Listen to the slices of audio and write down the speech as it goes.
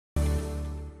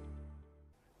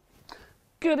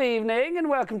Good evening and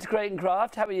welcome to Create and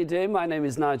Craft. How are you doing? My name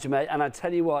is Nigel, mate, and I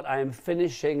tell you what, I am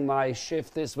finishing my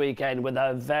shift this weekend with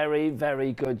a very,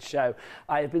 very good show.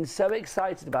 I have been so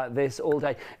excited about this all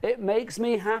day. It makes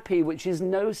me happy, which is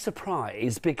no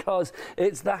surprise because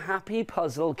it's the Happy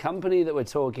Puzzle Company that we're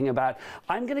talking about.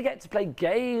 I'm going to get to play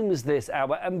games this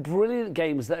hour, and brilliant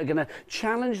games that are going to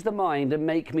challenge the mind and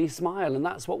make me smile, and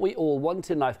that's what we all want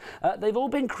in life. They've all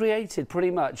been created pretty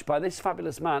much by this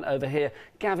fabulous man over here,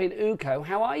 Gavin Ucko.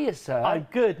 How are you, sir? I'm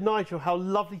good, Nigel. How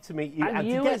lovely to meet you and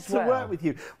to get to work with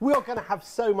you. We are going to have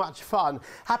so much fun.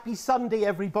 Happy Sunday,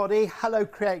 everybody. Hello,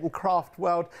 Create and Craft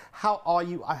world. How are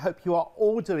you? I hope you are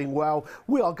all doing well.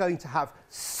 We are going to have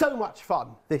so much fun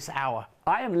this hour.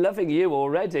 I am loving you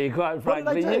already, quite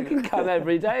frankly. You can come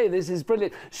every day. This is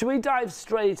brilliant. Should we dive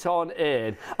straight on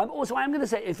in? Also, I'm going to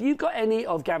say, if you've got any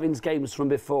of Gavin's games from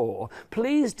before,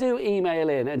 please do email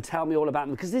in and tell me all about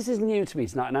them, because this is new to me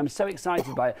tonight and I'm so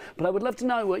excited by it. But I would love to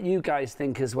know what you guys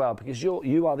think as well, because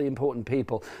you are the important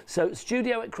people. So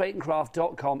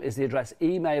studio@createandcraft.com is the address.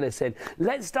 Email us in.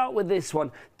 Let's start with this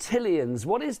one. Tillians.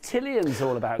 What is Tillians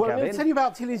all about, Gavin? Well, I'm going to tell you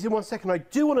about Tillians in 1 second. I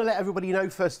do want to let everybody know,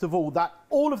 first of all, that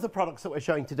all of the products that we're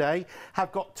showing today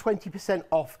have got 20%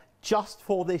 off just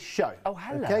for this show. Oh,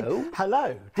 hello. Okay?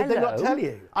 Hello. Did they not tell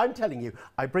you? I'm telling you.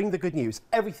 I bring the good news.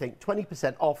 Everything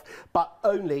 20% off, but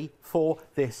only for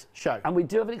this show. And we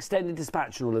do have an extended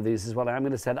dispatch on all of these as well. I'm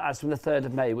going to say that as from the 3rd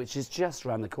of May, which is just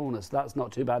around the corner, so that's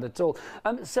not too bad at all.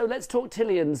 So let's talk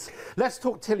Tillians. Let's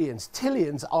talk Tillians.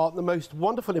 Tillians are the most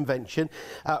wonderful invention,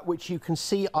 which you can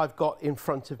see I've got in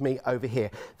front of me over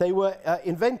here. They were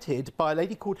invented by a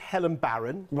lady called Helen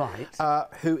Barron, right,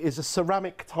 who is a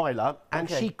ceramic tiler, and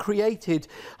she created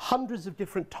hundreds of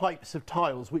different types of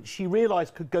tiles, which she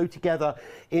realised could go together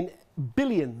in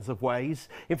billions of ways,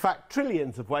 in fact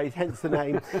trillions of ways, hence the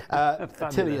name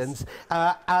Tillians,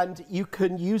 and you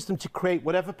can use them to create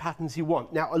whatever patterns you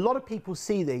want. Now, a lot of people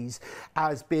see these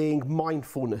as being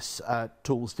mindfulness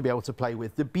tools to be able to play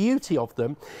with. The beauty of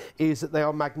them is that they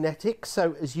are magnetic,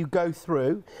 so as you go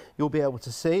through you'll be able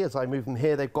to see, as I move them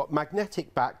here, they've got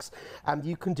magnetic backs and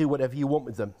you can do whatever you want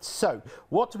with them. So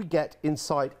what do we get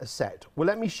inside a set? Well,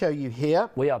 let me show you here.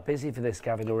 We are busy for this,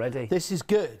 Gavin, already. This is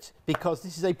good because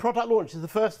this is a product launch. It's the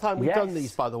first time we've done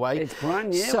these, by the way. It's brand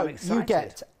new. So I'm excited. You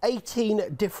get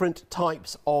 18 different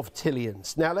types of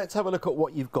Tillians. Now let's have a look at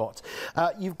what you've got.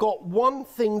 You've got one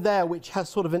thing there which has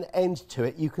sort of an end to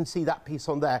it. You can see that piece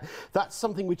on there. That's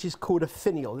something which is called a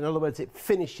finial. In other words, it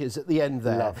finishes at the end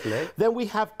there. Lovely. Then we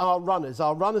have our runners.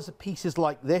 Our runners are pieces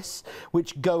like this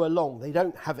which go along. They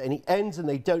don't have any ends and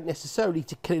they don't necessarily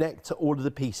to connect to all of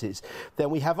the pieces. Then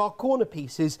we have our corner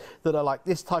pieces that are like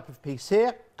this type of piece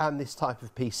here and this type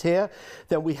of piece here.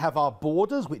 Then we have our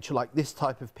borders, which are like this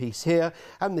type of piece here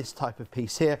and this type of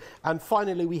piece here. And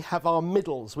finally, we have our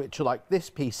middles, which are like this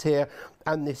piece here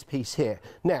and this piece here.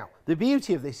 Now, the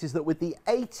beauty of this is that with the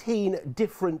 18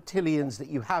 different Tillians that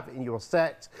you have in your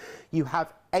set, you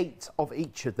have 8 of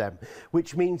each of them,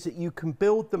 which means that you can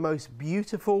build the most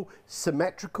beautiful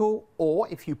symmetrical, or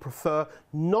if you prefer,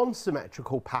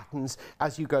 non-symmetrical patterns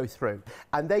as you go through.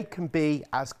 And they can be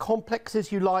as complex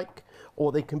as you like,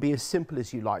 or they can be as simple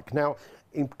as you like. Now,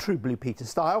 in true Blue Peter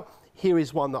style, here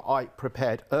is one that I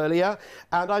prepared earlier,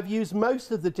 and I've used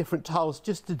most of the different tiles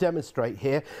just to demonstrate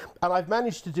here, and I've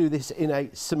managed to do this in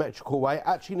a symmetrical way,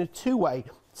 actually in a two-way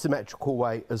symmetrical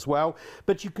way as well,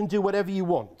 but you can do whatever you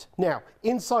want. Now,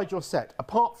 inside your set,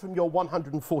 apart from your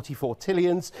 144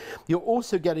 Tillians, you're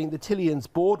also getting the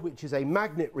Tillians board, which is a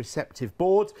magnet receptive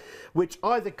board, which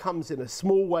either comes in a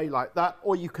small way like that,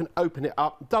 or you can open it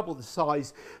up, double the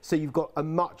size, so you've got a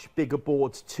much bigger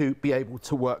board to be able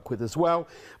to work with as well.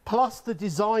 Plus the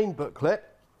design booklet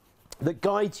that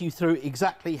guides you through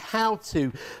exactly how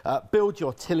to build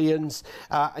your Tillians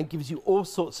and gives you all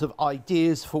sorts of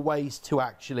ideas for ways to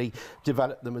actually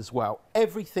develop them as well.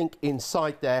 Everything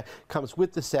inside there comes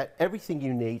with the set, everything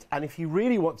you need, and if you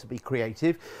really want to be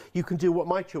creative, you can do what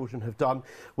my children have done,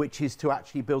 which is to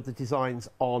actually build the designs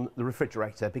on the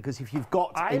refrigerator, because if you've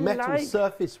got a metal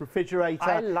surface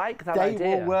refrigerator, they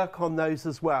will work on those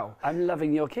as well. I'm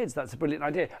loving your kids. That's a brilliant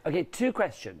idea. Okay, 2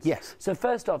 questions. Yes. So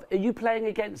first off, are you playing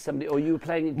against somebody, or you were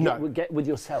playing with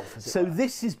yourself? So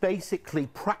this is basically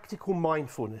practical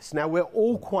mindfulness. Now, we're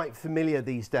all quite familiar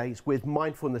these days with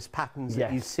mindfulness patterns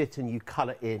that you sit and you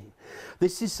colour in.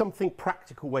 This is something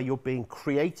practical where you're being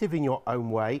creative in your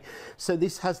own way. So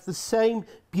this has the same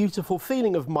beautiful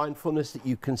feeling of mindfulness that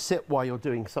you can sit while you're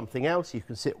doing something else, you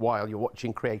can sit while you're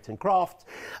watching Create and Craft,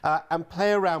 and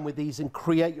play around with these and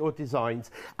create your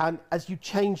designs. And as you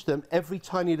change them, every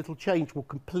tiny little change will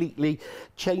completely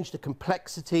change the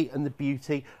complexity and and the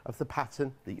beauty of the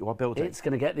pattern that you are building. It's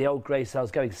going to get the old grey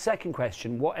cells going. Second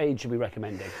question, what age are we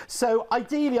recommending? So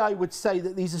ideally I would say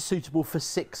that these are suitable for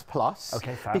 6+.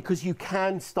 Okay, fab. Because you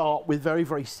can start with very,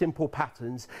 very simple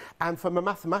patterns, and from a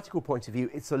mathematical point of view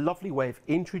it's a lovely way of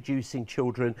introducing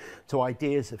children to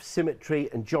ideas of symmetry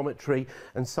and geometry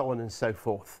and so on and so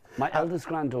forth. My eldest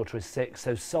granddaughter is 6,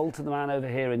 so sold to the man over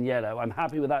here in yellow. I'm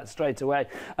happy with that straight away.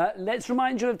 Let's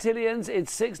remind you of Tillian's.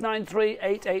 It's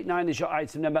 693889 is your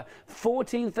item number.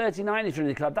 1439 if you're in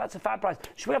the club. That's a fab price.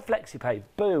 Should we have FlexiPay?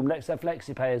 Boom. Let's have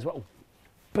FlexiPay as well.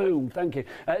 Boom, thank you.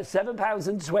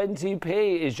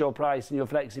 £7.20 is your price in your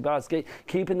Flexi basket,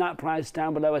 keeping that price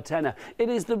down below a tenner. It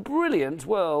is the brilliant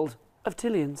world of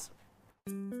Tillian's.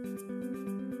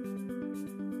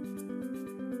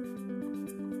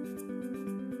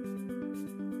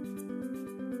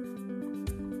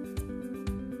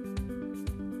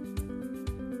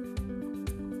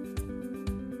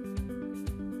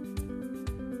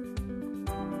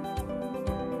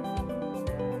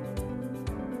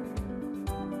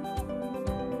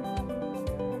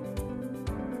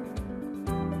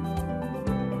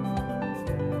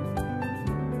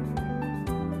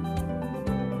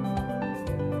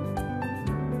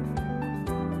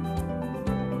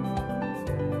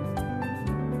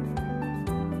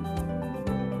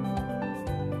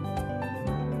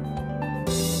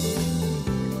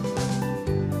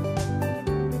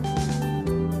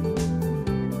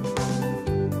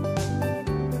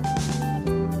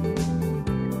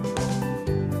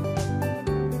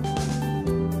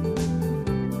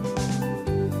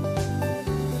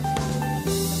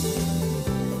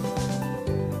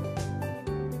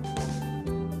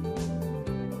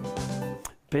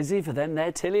 Busy for them,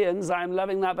 they're Tillian's. I'm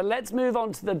loving that. But let's move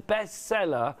on to the best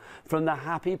seller from the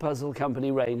Happy Puzzle Company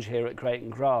range here at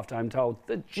Crate & Craft, I'm told.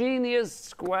 The Genius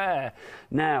Square.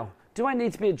 Now, do I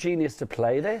need to be a genius to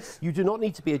play this? You do not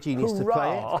need to be a genius to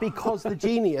play it, because the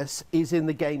genius is in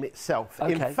the game itself.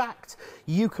 Okay. In fact,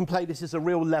 you can play this as a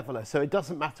real leveller, so it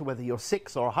doesn't matter whether you're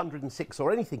 6 or 106 or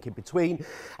anything in between.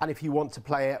 And if you want to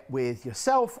play it with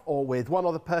yourself or with one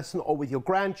other person or with your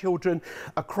grandchildren,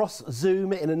 across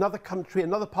Zoom, in another country,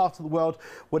 another part of the world,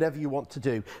 whatever you want to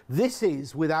do. This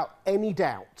is, without any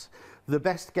doubt, the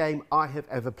best game I have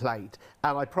ever played,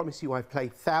 and I promise you I've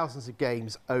played thousands of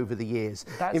games over the years.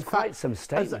 That's in quite fact, some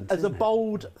statement, as a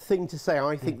bold thing to say,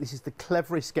 I think this is the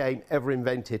cleverest game ever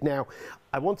invented. Now,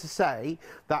 I want to say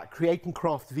that Create and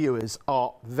Craft viewers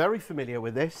are very familiar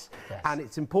with this, yes. And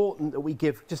it's important that we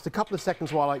give just a couple of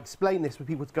seconds while I explain this for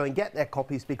people to go and get their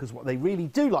copies, because what they really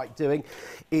do like doing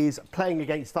is playing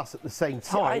against us at the same time.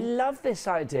 See, I love this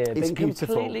idea, it's being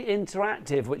beautiful. Completely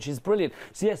interactive, which is brilliant.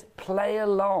 So yes, play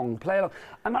along, play along.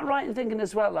 Am I right in thinking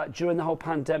as well, like during the whole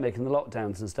pandemic and the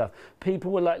lockdowns and stuff,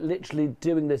 people were like literally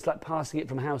doing this, like passing it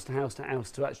from house to house to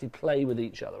house to actually play with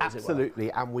each other?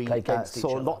 Absolutely, and we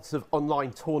saw other. Lots of online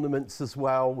tournaments as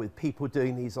well, with people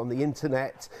doing these on the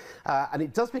internet, and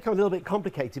it does become a little bit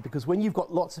complicated, because when you've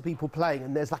got lots of people playing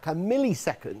and there's like a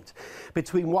millisecond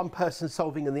between one person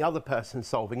solving and the other person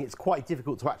solving, it's quite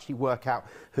difficult to actually work out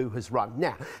who has run.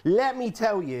 Now, let me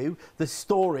tell you the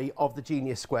story of the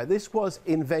Genius Square. This was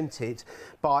invented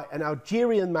by an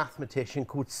Algerian mathematician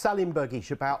called Salim Bergish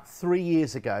about 3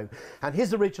 years ago, and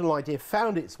his original idea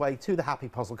found its way to the Happy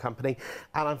Puzzle Company,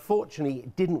 and unfortunately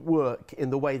it didn't work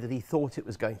in the way that he thought it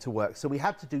was going to work. So we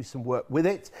had to do some work with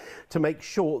it to make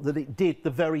sure that it did the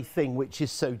very thing which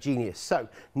is so genius. So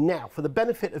now, for the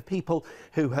benefit of people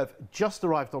who have just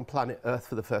arrived on planet Earth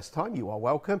for the first time, you are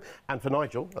welcome, and for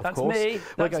Nigel, of course,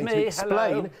 we're going to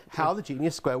explain how the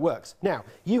Genius Square works. Now,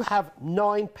 you have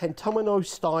 9 pentomino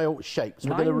style shapes.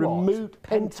 We're going to remove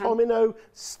pentomino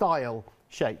style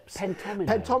shapes.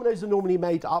 Pentominoes are normally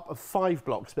made up of 5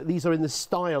 blocks, but these are in the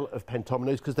style of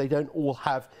pentominoes because they don't all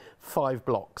have 5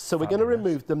 blocks. So we're going to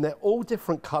remove them. They're all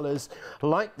different colours,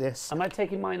 like this. Am I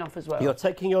taking mine off as well? You're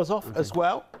taking yours off as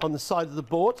well, on the side of the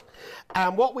board.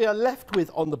 And what we are left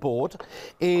with on the board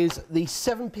is the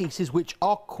 7 pieces which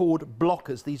are called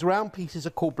blockers. These round pieces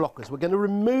are called blockers. We're going to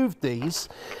remove these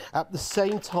at the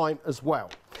same time as well.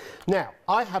 Now,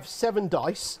 I have 7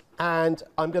 dice, and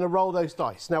I'm going to roll those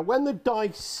dice. Now, when the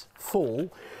dice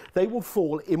fall, they will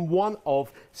fall in one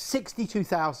of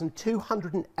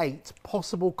 62,208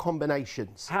 possible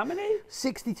combinations. How many?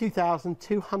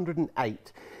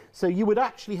 62,208. So you would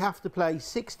actually have to play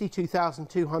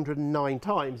 62,209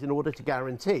 times in order to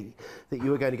guarantee that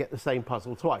you are going to get the same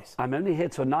puzzle twice. I'm only here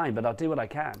till 9, but I'll do what I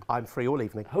can. I'm free all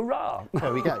evening. Hurrah!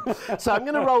 There we go. So I'm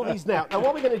going to roll these now. Now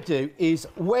what we're going to do is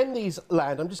when these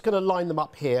land, I'm just going to line them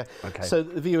up here so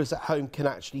that the viewers at home can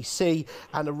actually see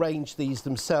and arrange these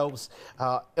themselves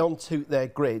onto their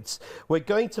grids. We're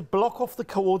going to block off the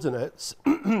coordinates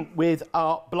with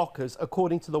our blockers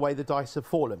according to the way the dice have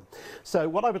fallen. So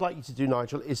what I would like you to do,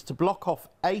 Nigel, is to block off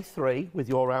A3 with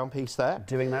your round piece there.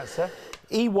 Doing that, sir.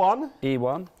 E1.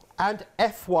 E1. And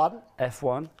F1.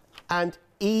 F1. And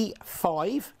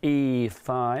E5.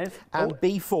 E5. And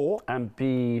B4. And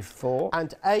B4.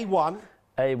 And A1.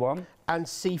 A1. And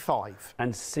C5.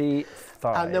 And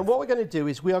C5. And then what we're going to do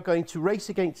is we are going to race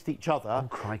against each other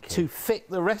to fit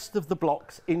the rest of the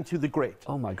blocks into the grid.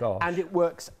 Oh my gosh. And it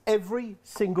works every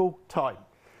single time.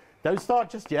 Don't start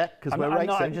just yet, because we're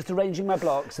racing. I'm just arranging my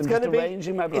blocks. It's going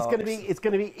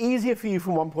to be easier for you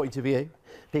from one point of view,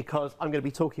 because I'm going to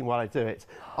be talking while I do it.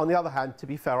 On the other hand, to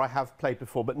be fair, I have played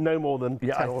before, but no more than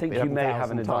 10 I think you may have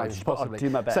an advantage, but I'll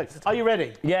do my best. So, are you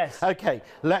ready? Yes. Okay,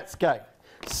 let's go.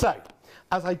 So,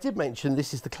 as I did mention,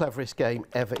 this is the cleverest game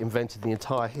ever invented in the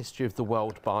entire history of the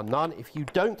world, bar none. If you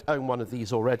don't own one of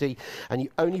these already, and you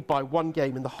only buy one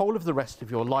game in the whole of the rest of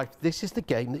your life, this is the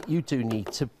game that you do need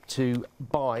to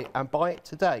buy, and buy it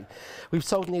today. We've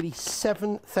sold nearly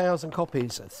 7,000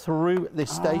 copies through this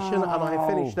station, and I have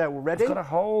finished there already. It's got a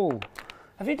hole.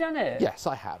 Have you done it? Yes,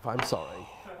 I have. I'm sorry.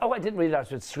 Oh, I didn't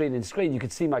realise it was screen in screen. You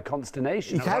could see my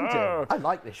consternation. You can do. I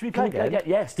like this. Should we play again?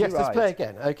 Yes, yes, let's play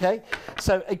again, OK?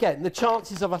 So, again, the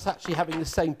chances of us actually having the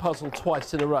same puzzle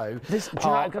twice in a row... do you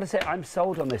know, I've got to say, I'm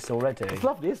sold on this already. It's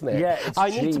lovely, isn't it? Yeah, it's I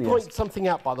need to point something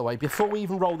out, by the way, before we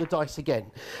even roll the dice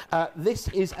again. This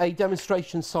is a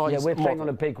demonstration size Yeah, we're playing model. on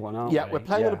a big one, aren't we? Yeah, we're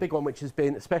playing on a big one, which has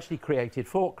been specially created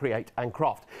for Create and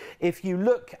Craft. If you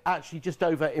look actually just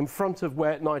over in front of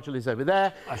where Nigel is over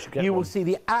there, you will see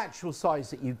the actual size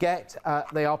that you get.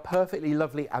 They are perfectly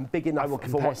lovely and big enough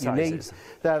for what you need.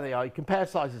 There they are. You compare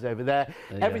sizes over there.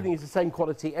 Everything is the same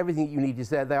quality. Everything you need is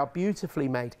there. They are beautifully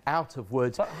made out of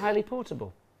wood. But highly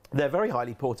portable. They're very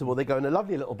highly portable. They go in a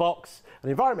lovely little box,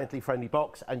 an environmentally friendly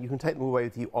box, and you can take them away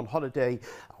with you on holiday,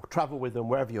 or travel with them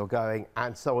wherever you're going,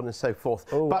 and so on and so forth.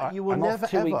 Oh, but you will never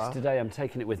off 2 weeks today. I'm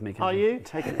taking it with me. Are you? I'm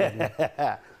taking it with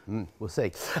me. We'll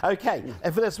see. OK,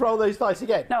 let's roll those dice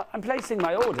again. No, I'm placing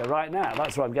my order right now.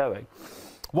 That's where I'm going.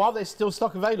 While there's still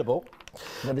stock available.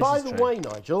 By the way,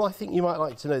 Nigel, I think you might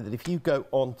like to know that if you go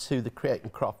onto the Create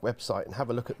and Craft website and have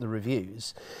a look at the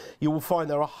reviews, you will find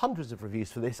there are hundreds of reviews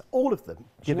for this, all of them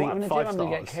giving it 5 stars. I'm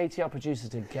going to get Katie, our producer,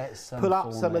 to get some. Pull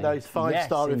up some of those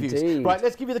 5-star reviews. Indeed. Right,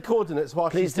 let's give you the coordinates while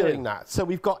she's doing that. So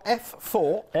we've got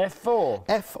F4. F4.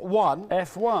 F1.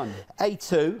 F1.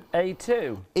 A2.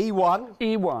 A2. E1.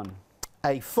 E1.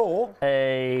 A4.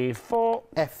 A4.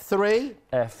 F3.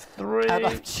 F3. And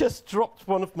I've just dropped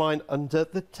one of mine under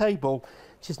the table,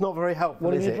 which is not very helpful,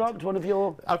 What have you dropped? One of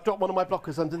your... I've dropped one of my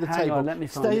blockers under the table. Hang on, let me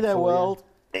find it. Stay there, for world.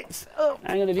 You. It's...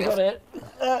 Hang on, have you got it?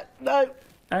 No.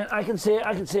 I can see it,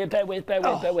 I can see it. Bear with, bear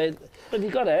with. Have you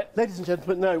got it? Ladies and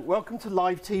gentlemen, no. Welcome to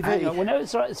live TV. Hang on, well, no,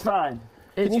 it's right, it's fine.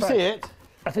 Can you see it?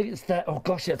 I think it's that. Oh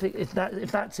gosh, I think if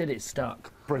that's it, it's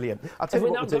stuck. Brilliant. I'll tell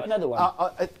you what we'll do. Another one.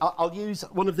 I'll use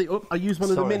one of the. I'll use one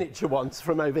of the miniature ones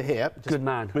from over here. Just Good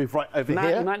man. Move right over Matt,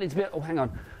 here. you might need to be. Oh, hang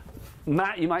on.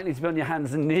 Matt, you might need to be on your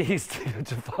hands and knees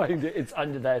to find it. It's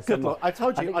under there somewhere. Good luck. I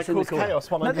told you I cause chaos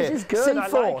while I'm here. This is good.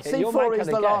 C4. Like C4 is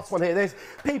the last one here. There's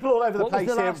people all over the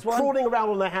place here crawling around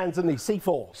on their hands and knees.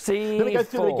 C4. C4. Let me go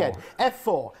through it again.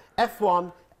 F4,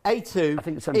 F1, A2,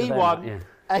 E1,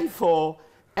 A4,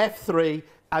 F3,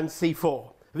 and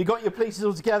C4. Have you got your pieces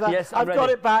all together? Yes, I've got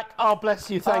it back. Oh,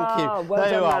 bless you. Thank you. Well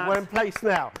there you are. We're in place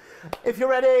now. If you're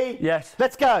ready, yes,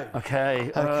 let's go.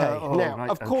 Okay. Now,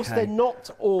 of course, they're not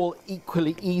all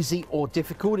equally easy or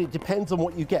difficult. It depends on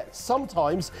what you get.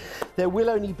 Sometimes there will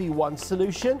only be one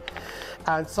solution,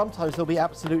 and sometimes there'll be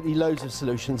absolutely loads of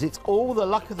solutions. It's all the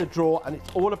luck of the draw, and it's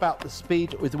all about the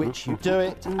speed with which you do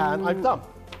it. And I'm done.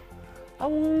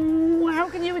 Oh, how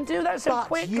can you do that so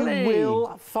quickly? You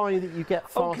will find that you get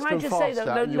faster and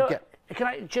faster. Can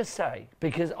I just say,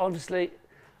 because obviously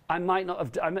I might not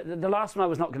have... the last one I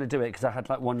was not going to do it because I had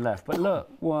like one left. But look,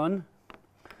 1,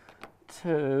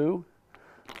 2,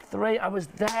 3. I was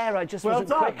there. I just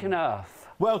wasn't quick enough.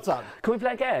 Well done. Can we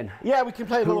play again? Yeah, we can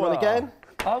play another one again.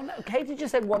 Oh, no, Katie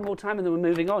just said one more time and then we're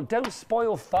moving on. Don't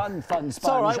spoil fun, Sponge. It's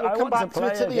all right, we'll come back to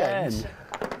it at the end.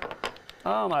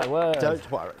 Oh, my word.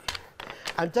 Don't worry.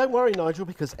 And don't worry, Nigel,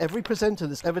 because every presenter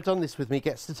that's ever done this with me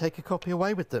gets to take a copy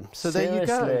away with them. So there you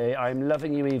go. Seriously, I'm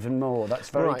loving you even more. That's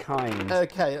very kind.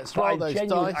 Okay, let's roll those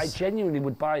dice. I genuinely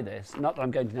would buy this. Not that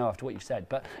I'm going to know after what you've said,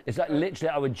 but it's like literally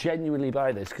I would genuinely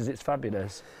buy this because it's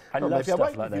fabulous. I love stuff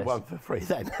like this. Maybe I won't give you one for free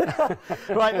then.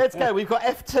 Right, let's go. We've got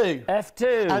F2.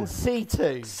 F2. And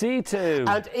C2. C2.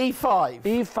 And E5.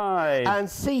 E5. And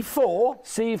C4.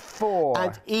 C4.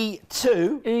 And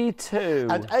E2.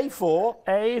 E2. And A4.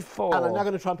 A4. And I'm now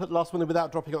going to try and put the last one in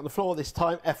without dropping it on the floor this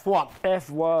time. F1.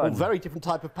 F1. A very different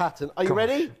type of pattern. Are you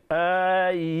ready?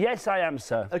 Yes, I am,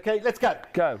 sir. Okay, let's go.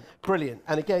 Go. Brilliant.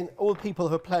 And again, all the people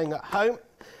who are playing at home,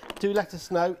 do let us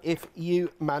know if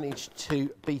you managed to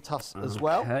beat us as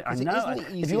well. I know. It isn't the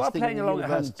easiest if you are thing playing in the along at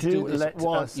home, universe to do this let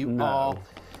while us you know. are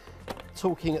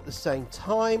talking at the same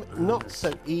time. Not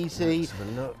so easy,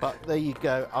 but there you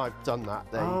go. I've done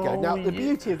that. There you go. Now, the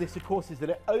beauty of this, of course, is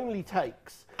that it only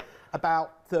takes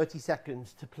about 30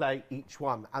 seconds to play each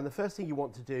one. And the first thing you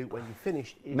want to do when you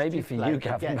finish is maybe for you,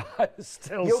 Gavin, I'm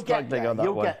still struggling on that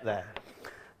one. You'll get there.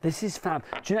 This is fab.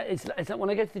 Do you know, it's like when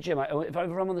I go to the gym, if I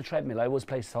run on the treadmill, I always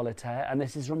play solitaire, and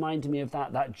this is reminding me of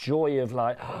that joy of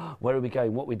like, where are we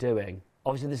going, what are we doing?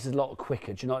 Obviously, this is a lot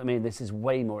quicker, do you know what I mean? This is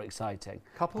way more exciting.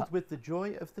 Coupled with the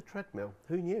joy of the treadmill.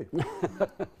 Who knew?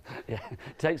 Yeah,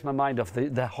 it takes my mind off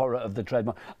the horror of the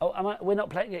treadmill. Oh, we're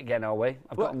not playing it again, are we?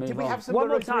 I've got to move did we on. have some One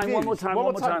of more the time, reviews? one more time, one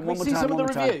more time, one more time. See some one of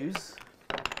the more time. reviews?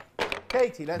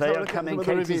 Katie, let's they have a are look coming. at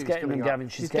some of the Katie's reviews getting them, coming Gavin.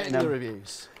 up. She's getting them. The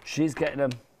reviews. She's getting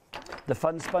them. The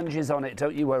fun sponge is on it,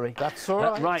 don't you worry. That's all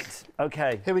right. Right,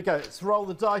 okay. Here we go. Let's roll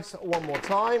the dice one more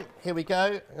time. Here we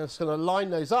go. I'm just going to line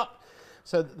those up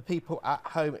so that the people at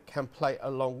home can play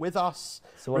along with us.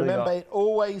 So what remember, it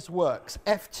always works.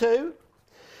 F2,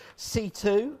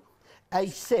 C2,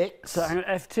 A6. So hang on,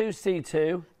 F2,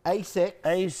 C2. A6.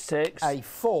 A6.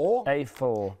 A4.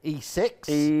 A4. E6.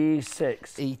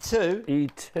 E6. E2.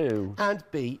 E2. And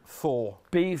B4.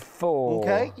 B4.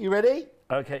 Okay, you ready?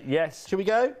 Okay, yes. Should we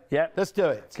go? Yeah. Let's do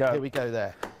it. Go. Here we go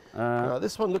there. Now,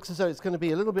 this one looks as though it's going to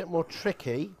be a little bit more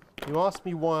tricky. You asked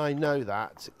me why I know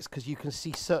that. It's because you can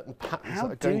see certain patterns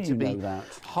that are going to be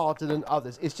harder than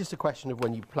others. It's just a question of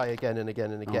when you play again and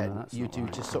again and again. You do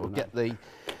just sort of get the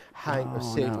hang of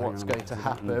seeing what's going to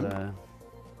happen.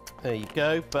 There you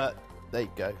go, but there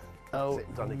you go. Oh,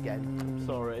 it's done again.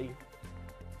 Sorry.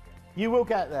 You will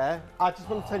get there. I just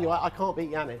want to tell you, I can't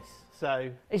beat Yanis.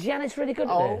 So. Is Yanis really good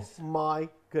at this? Oh my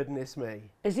goodness me.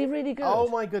 Is he really good? Oh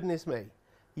my goodness me.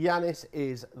 Yanis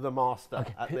is the master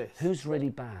at this. Who's really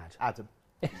bad? Adam.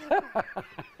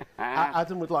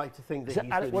 Adam would like to think that he's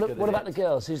really good at it. What about the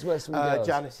girls? Who's worse than the girls?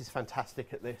 Janice is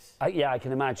fantastic at this. Yeah, I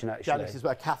can imagine actually. Janice is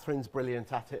Catherine's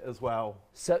brilliant at it as well.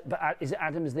 So, but is it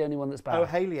Adam is the only one that's bad? Oh,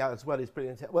 Hayley as well is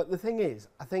brilliant at it. Well, the thing is,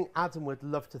 I think Adam would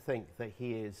love to think that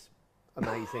he is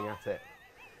amazing at it.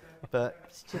 But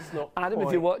it's just not Adam, quite.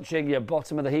 if you're watching, you're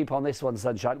bottom of the heap on this one,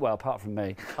 Sunshine. Well, apart from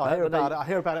me. I hear about it. I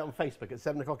hear about it on Facebook at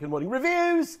 7 o'clock in the morning.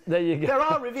 Reviews! There you go. There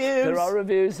are reviews. There are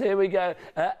reviews. Here we go.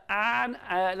 Anne,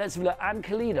 let's have a look. Anne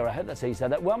Kalida, I hope that's how you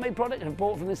said that. Well-made product, I've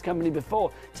bought from this company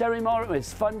before. Terry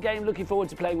Morris, fun game, looking forward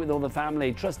to playing with all the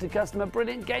family. Trusted customer,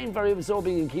 brilliant game, very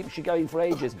absorbing and keeps you going for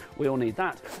ages. We all need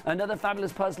that. Another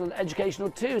fabulous puzzle and educational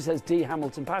too, says D.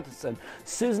 Hamilton Patterson.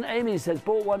 Susan Amy says,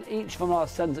 bought one each from our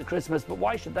sons at Christmas, but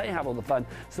why should they have all the fun?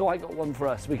 So I got one for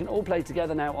us. We can all play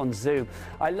together now on Zoom.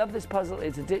 I love this puzzle.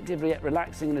 It's addictive yet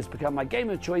relaxing and has become my game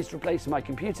of choice, replacing my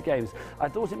computer games. I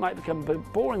thought it might become a bit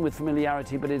boring with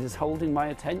familiarity, but it is holding my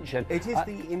attention. It is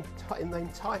in the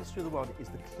entire history of the world, it is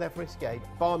the cleverest game,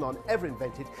 bar none, ever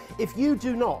invented. If you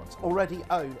do not already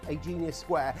own a Genius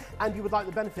Square and you would like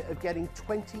the benefit of getting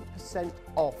 20%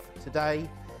 off today,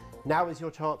 now is your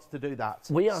chance to do that.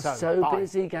 We are so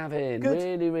busy, Gavin. Good.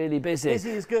 Really, really busy. Busy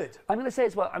is good. I'm going to say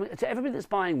as well, to everybody that's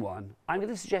buying one, I'm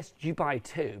going to suggest you buy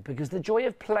two, because the joy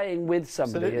of playing with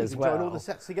somebody as well. Join all the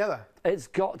sets together. It's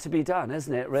got to be done,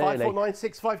 isn't it, really?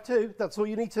 549652, that's all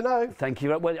you need to know. Thank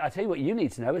you. Well, I tell you what you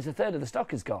need to know is a third of the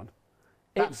stock is gone.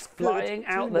 It's flying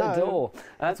out the door.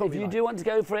 If you do want to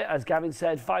go for it, as Gavin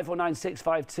said,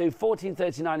 549652,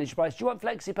 14.39 is your price. Do you want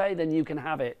FlexiPay? Then you can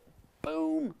have it.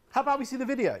 Boom. How about we see the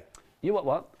video? You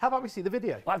what? How about we see the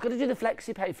video? Well, I've got to do the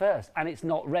FlexiPay first, and it's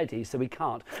not ready, so we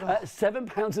can't.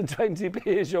 £7.20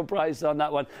 is your price on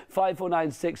that one,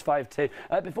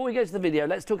 549652. Before we go to the video,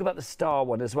 let's talk about the Star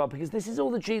one as well, because this is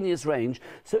all the Genius range.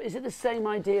 So is it the same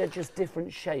idea, just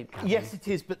different shape? Yes, it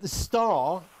is, but the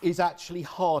Star is actually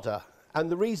harder. And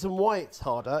the reason why it's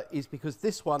harder is because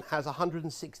this one has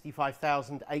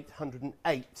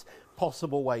 165,808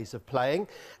 possible ways of playing,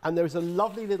 and there is a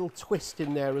lovely little twist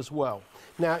in there as well.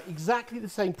 Now, exactly the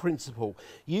same principle.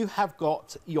 You have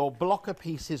got your blocker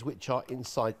pieces which are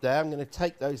inside there. I'm going to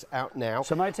take those out now.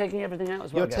 So am I taking everything out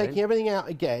as well? You're taking everything out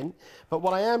again, but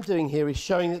what I am doing here is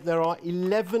showing that there are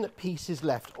 11 pieces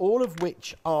left, all of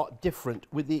which are different,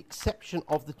 with the exception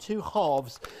of the two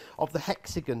halves of the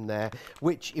hexagon there,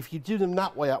 which, if you do them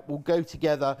that way up, will go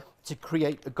together to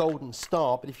create a golden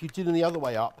star, but if you do them the other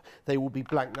way up, they will be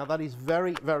blank. Now, that is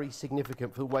very, very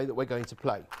significant for the way that we're going to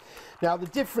play. Now, the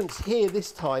difference here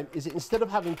this time is that instead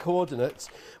of having coordinates,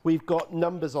 we've got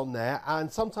numbers on there,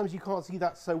 and sometimes you can't see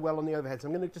that so well on the overhead. So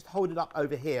I'm going to just hold it up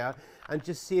over here and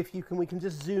just see if we can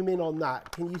just zoom in on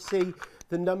that. Can you see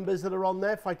the numbers that are on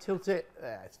there? If I tilt it,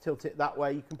 let's tilt it that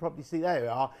way, you can probably see, there we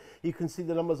are. You can see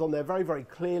the numbers on there very, very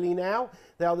clearly now.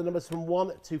 They are the numbers from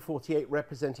 1 to 48,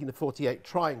 representing the 48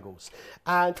 triangles.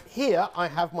 And here I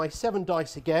have my 7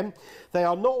 dice again. They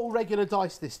are not all regular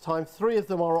dice this time. 3 of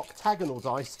them are octagonal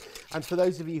dice. And for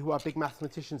those of you who are big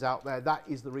mathematicians out there, that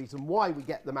is the reason why we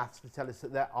get the maths to tell us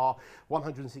that there are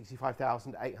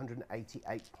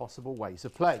 165,888 possible ways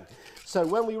of playing. So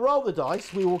when we roll the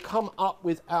dice, we will come up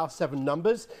with our 7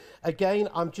 numbers. Again,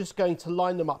 I'm just going to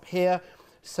line them up here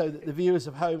so that the viewers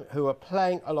at home who are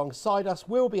playing alongside us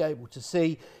will be able to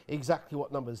see exactly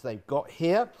what numbers they've got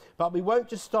here. But we won't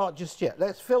just start just yet.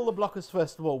 Let's fill the blockers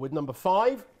first of all with number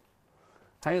 5.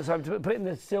 Hang on, so I'm putting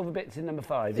the silver bits in number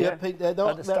 5, yeah?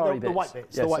 The white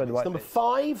bits. Yes, the white bits. Number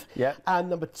 5, and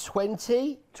number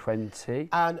 20. 20.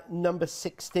 And number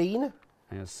 16.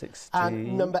 And 16.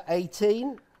 And number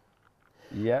 18.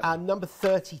 Yeah. And number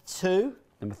 32.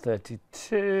 Number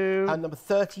 32. And number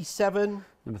 37.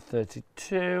 Number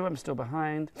 32, I'm still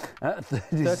behind.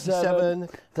 37.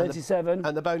 37.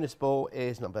 And the bonus ball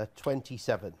is number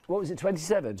 27. What was it,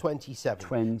 27? 27.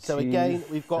 27. So again,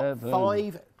 we've got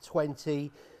 5,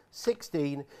 20,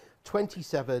 16,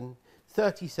 27,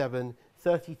 37,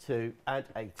 32 and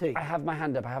 18. I have my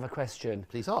hand up, I have a question.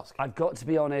 Please ask. I've got to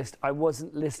be honest, I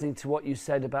wasn't listening to what you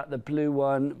said about the blue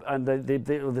one and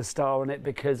the star on it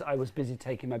because I was busy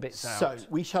taking my bits out. So,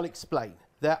 we shall explain.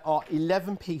 There are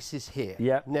 11 pieces here.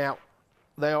 Yeah. Now,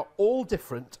 they are all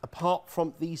different apart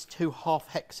from these 2 half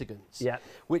hexagons,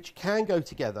 which can go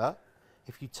together,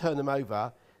 if you turn them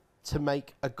over, to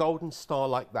make a golden star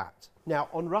like that. Now,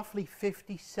 on roughly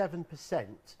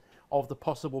 57% of the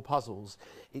possible puzzles,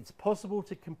 it's possible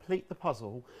to complete the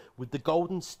puzzle with the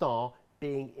golden star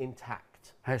being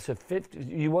intact. So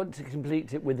you want to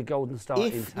complete it with the golden star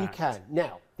intact? If you can.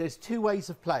 Now, there's 2 ways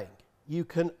of playing. You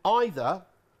can either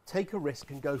take a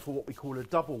risk and go for what we call a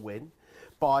double win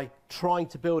by trying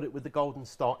to build it with the golden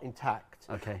star intact.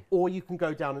 Okay. Or Or you can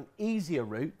go down an easier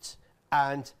route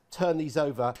and turn these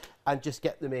over and just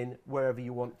get them in wherever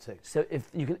you want to. So if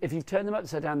you turn them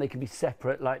upside down, they can be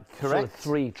separate, like sort of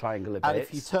 3 triangular bits. And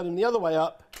if you turn them the other way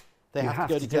up, they have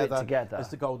to go together as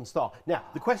the golden star. Now,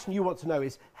 the question you want to know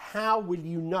is, how will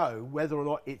you know whether or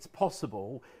not it's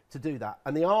possible to do that?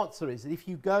 And the answer is that if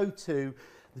you go to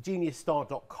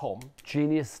thegeniusstar.com,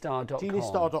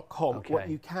 geniusstar.com, okay, what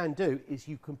you can do is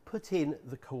you can put in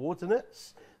the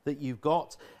coordinates that you've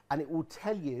got, and it will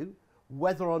tell you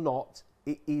whether or not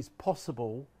it is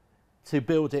possible to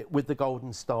build it with the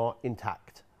golden star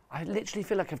intact. I literally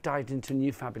feel like I've dived into a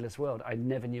new fabulous world I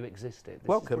never knew existed.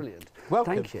 This is brilliant.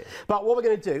 Welcome. Thank you. But what we're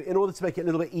going to do, in order to make it a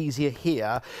little bit easier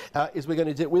here, is we're going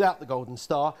to do it without the golden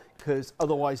star, because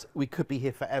otherwise we could be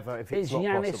here forever if it's not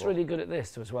possible. Is Yanis really good at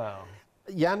this as well?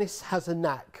 Yanis has a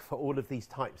knack for all of these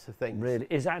types of things. Really?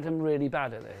 Is Adam really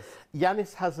bad at this?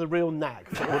 Yanis has a real knack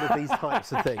for all of these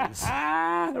types of things.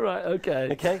 Right, okay.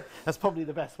 Okay, that's probably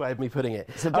the best way of me putting it.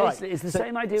 So basically, it's the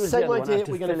same idea as the other one. Same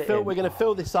idea. We're going to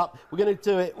fill this up. We're going to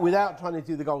do it without trying to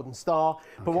do the golden star.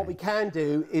 But what we can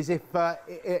do is, if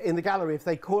in the gallery, if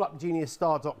they call up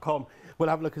geniusstar.com, we'll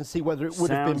have a look and see whether it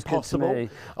would have been possible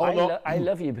or not. I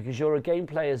love you because you're a game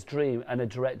player's dream and a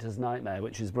director's nightmare,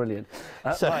 which is brilliant.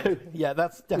 Right. Yeah,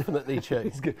 that's definitely true.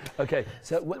 It's good. Okay,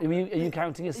 so are you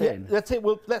counting us in? That's it.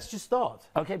 Well, let's just start.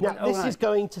 Okay, now, this is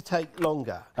going to take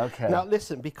longer. Okay. Now,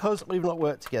 listen, because we've not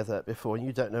worked together before and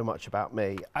you don't know much about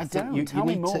me, Tell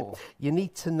me more. You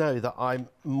need to know that I'm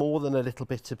more than a little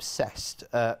bit obsessed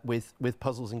with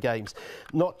puzzles and games.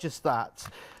 Not just that.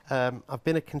 I've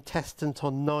been a contestant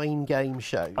on 9 game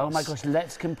shows. Oh my gosh,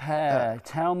 let's compare.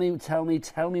 Tell me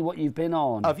what you've been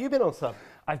on. Have you been on some?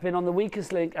 I've been on The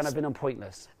Weakest Link and I've been on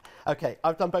Pointless. Okay,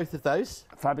 I've done both of those.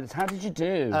 Fabulous. How did you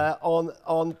do?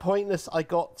 On Pointless, I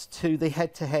got to the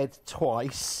head-to-head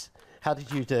twice. How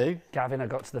did you do? Gavin, I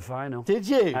got to the final. Did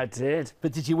you? I did.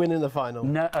 But did you win in the final?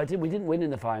 No, I did. We didn't win in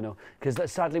the final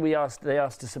because sadly they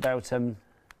asked us about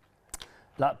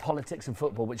like politics and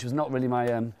football, which was not really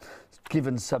my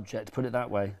given subject, put it that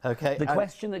way. Okay. The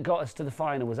question that got us to the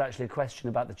final was actually a question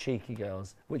about the cheeky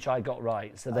girls, which I got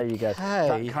right. So there you go.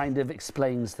 That kind of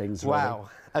explains things. Wow.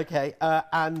 Really. Okay.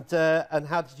 And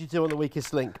how did you do on the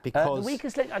weakest link? Because the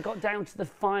weakest link, I got down to the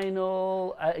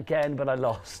final again, but I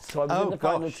lost. So I was in the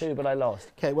final 2, but I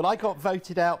lost. Okay. Well, I got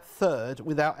voted out 3rd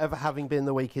without ever having been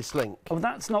the weakest link. Oh,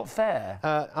 that's not fair.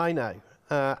 I know.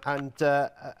 And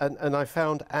I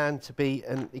found Anne to be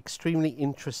an extremely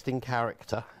interesting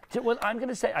character. Well, I'm going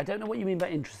to say, I don't know what you mean by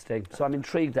interesting, so I'm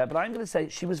intrigued there, but I'm going to say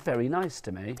she was very nice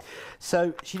to me.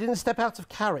 So she didn't step out of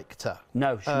character.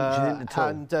 No, she didn't at all.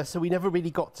 And so we never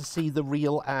really got to see the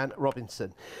real Anne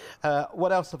Robinson.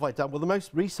 What else have I done? Well, the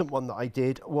most recent one that I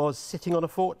did was Sitting on a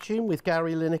Fortune with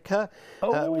Gary Lineker,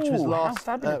 which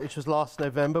was last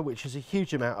November, which was a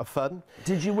huge amount of fun.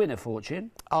 Did you win a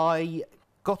fortune? I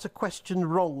got a question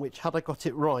wrong, which, had I got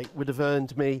it right, would have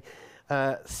earned me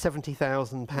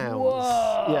 £70,000.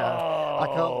 Yeah, I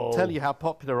can't tell you how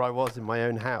popular I was in my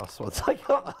own house once I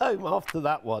got home after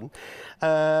that one.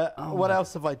 What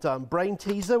else have I done? Brain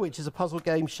Teaser, which is a puzzle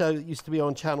game show that used to be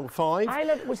on Channel 5. I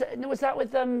love. Was that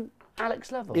with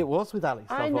Alex Lovell? It was with Alex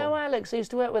Lovell. I know Alex. I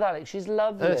used to work with Alex. She's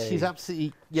lovely. She's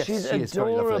absolutely, yes, she's she is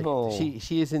very adorable. lovely.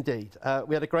 She is indeed.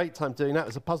 We had a great time doing that. It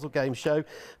was a puzzle game show,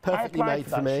 perfectly made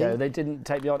for me. Show. They didn't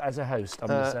take me on as a host. I'm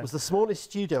gonna say. It was the smallest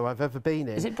studio I've ever been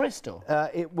in. Is it Bristol?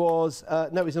 It was,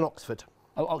 no, it was in Oxford.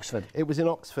 Oh, Oxford. It was in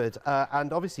Oxford,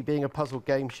 and obviously being a puzzle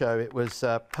game show, it was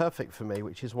perfect for me,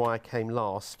 which is why I came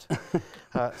last.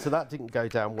 So that didn't go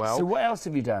down well. So what else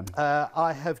have you done?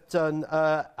 I have done,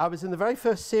 I was in the very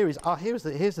first series. Here's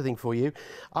the thing for you.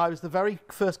 I was the very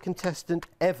first contestant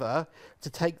ever to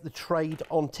take the trade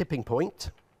on Tipping Point.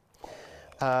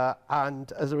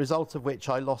 And as a result of which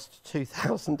I lost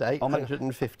 £2,850.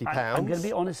 I'm going to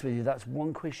be honest with you, that's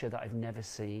one quiz show that I've never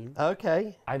seen.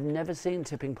 Okay. I've never seen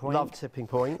Tipping Point. Love Tipping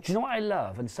Point. Do you know what I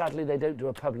love? And sadly they don't do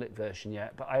a public version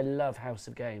yet, but I love House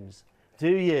of Games. Do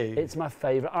you? It's my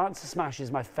favourite. Answer Smash is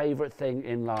my favourite thing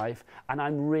in life, and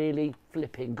I'm really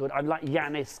flipping good. I'm like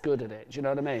Yanis good at it. Do you know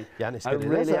what I mean? Yanis I good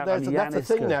really at it. That's a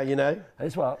thing good. now, you know.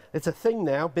 It's what? It's a thing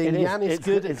now, being Yanis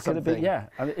good at something. Be, yeah,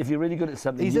 I mean, if you're really good at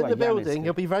something, he's in the building.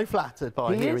 He'll be very flattered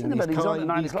by hearing these He's on at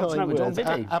 9 o'clock tonight with John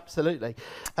Biddy. Absolutely.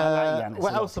 Like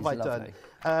what else have I done?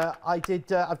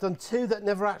 I've done 2 that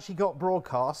never actually got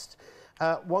broadcast.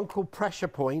 One called Pressure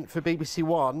Point for BBC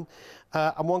One,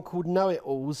 and one called Know It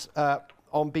Alls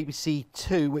on BBC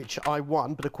Two, which I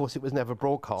won, but of course it was never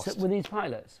broadcast. So were these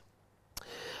pilots?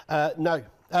 No,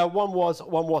 one was,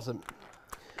 one wasn't.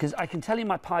 Because I can tell you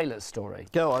my pilot story.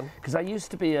 Go on. Because I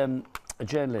used to be a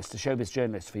journalist, a showbiz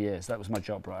journalist for years. That was my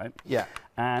job, right? Yeah.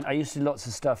 And I used to do lots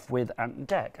of stuff with Ant and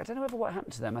Dec. I don't know what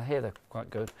happened to them. I hear they're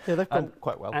quite good. Yeah, they've done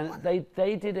quite well. And they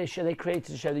did a show, they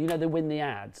created a show, you know, they win the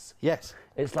ads. Yes.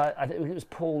 It's like, I think it was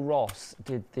Paul Ross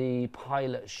did the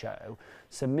pilot show.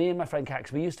 So me and my friend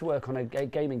Cax, we used to work on a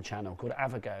gaming channel called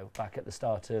Avago back at the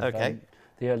start of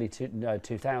the early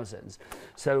 2000s.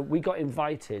 So we got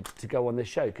invited to go on this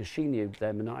show because she knew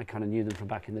them and I kind of knew them from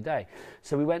back in the day.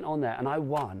 So we went on there and I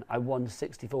won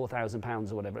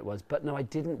 £64,000 or whatever it was. But no, I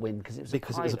didn't win because it was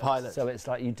a pilot. So it's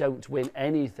like you don't win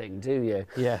anything, do you?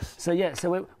 Yes. So yeah,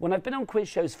 so when I've been on quiz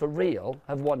shows for real,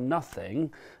 I've won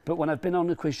nothing. But when I've been on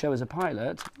a quiz show as a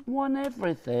pilot, won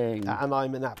everything. And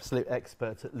I'm an absolute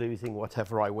expert at losing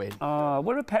whatever I win.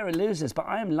 We're a pair of losers, but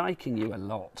I am liking you a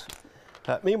lot.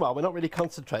 Meanwhile, we're not really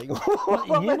concentrating. Well,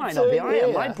 you might not be. I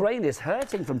am. My brain is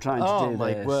hurting from trying to do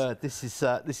this. Oh my word, this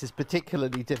is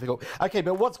particularly difficult. Okay,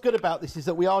 but what's good about this is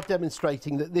that we are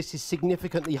demonstrating that this is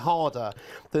significantly harder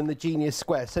than the Genius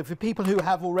Square. So for people who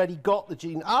have already got the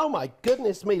Genius, oh my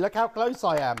goodness me, look how close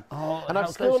I am, and I've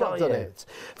still not done it.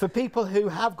 For people who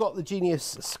have got the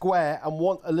Genius Square and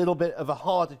want a little bit of a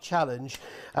harder challenge,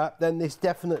 then this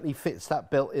definitely fits that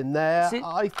bill in there.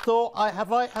 I thought,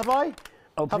 have I?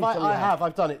 Oh, I have.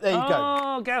 I've done it. There you go.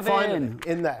 Oh, Gavin. Finally,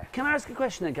 in there. Can I ask a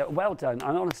question then, Gavin? Well done,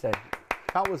 and honestly.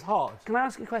 That was hard. Can I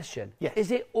ask a question? Yes.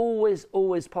 Is it always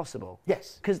possible?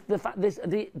 Yes. Because the fact this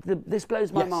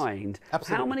blows my mind.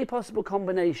 Absolutely. How many possible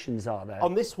combinations are there?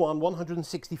 On this one,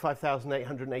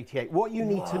 165,888. What you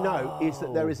need to know is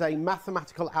that there is a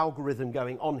mathematical algorithm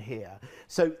going on here.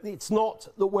 So it's not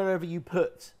that wherever you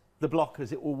put the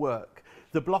blockers, it will work.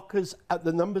 The blockers,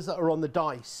 the numbers that are on the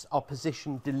dice are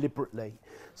positioned deliberately.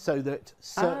 so that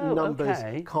certain numbers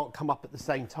can't come up at the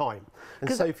same time.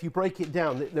 And so if you break it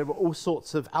down, there are all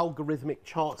sorts of algorithmic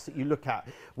charts that you look at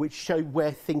which show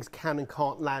where things can and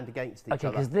can't land against each other.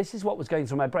 Okay, because this is what was going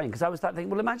through my brain, because I was thinking,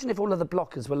 well, imagine if all of the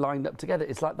blockers were lined up together.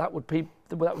 It's like that would be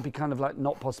kind of like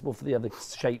not possible for the other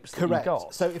shapes that you've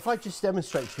got. So if I just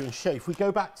demonstrate to you and show, if we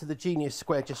go back to the Genius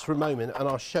Square just for a moment, and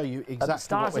I'll show you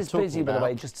exactly what we're talking about. Stars is busy, by the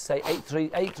way, just to say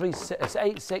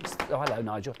 836, oh, hello,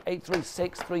 Nigel,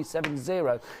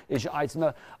 836370 is your item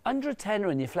number. Under a tenner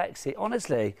in your flexi,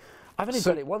 honestly, I've only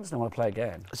done it once and I want to play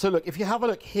again. So look, if you have a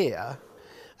look here,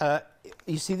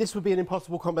 you see this would be an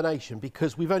impossible combination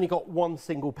because we've only got one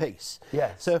single piece.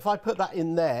 Yes. So if I put that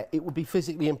in there, it would be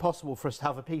physically impossible for us to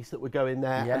have a piece that would go in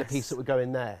there and a piece that would go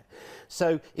in there.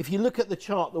 So if you look at the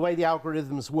chart, the way the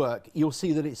algorithms work, you'll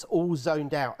see that it's all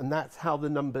zoned out, and that's how the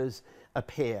numbers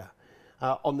appear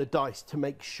on the dice, to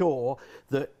make sure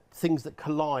that things that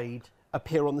collide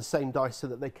appear on the same dice so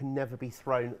that they can never be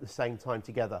thrown at the same time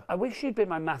together. I wish you'd been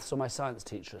my maths or my science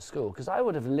teacher at school, because I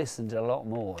would have listened a lot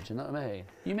more. Do you know what I mean?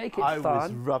 You make it fun. I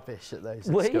was rubbish at those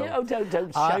at school. You? Oh, don't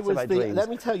shatter my dreams. Let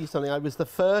me tell you something. I was the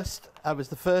first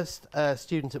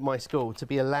student at my school to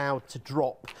be allowed to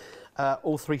drop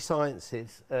all three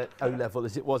sciences at O-level,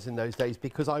 as it was in those days,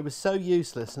 because I was so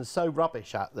useless and so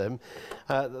rubbish at them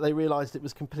that they realised it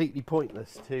was completely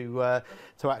pointless to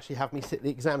actually have me sit the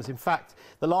exams. In fact,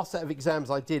 the last set of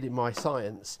exams I did in my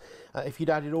science, if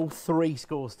you'd added all three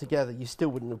scores together, you still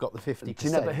wouldn't have got the 50%. Do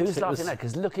you know, but who's laughing at?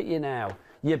 Because look at you now.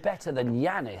 You're better than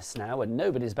Yanis now, and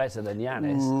nobody's better than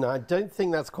Yanis. No, I don't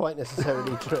think that's quite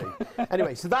necessarily true.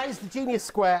 Anyway, so that is the Genius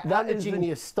Square and the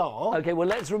Genius Star. OK, well,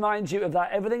 let's remind you of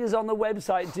that. Everything is on the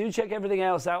website. Do check everything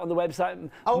else out on the website.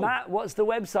 Oh. Matt, what's the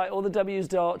website? All the W's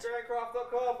dot.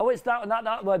 Creatingcraft.com. Oh, it's that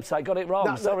website. Got it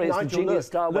wrong. Sorry, it's Nigel, the Genius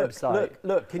Star website.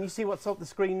 Look, can you see what's on the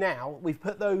screen now? We've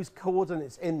put those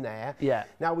coordinates in there. Yeah.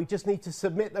 Now we just need to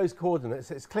submit those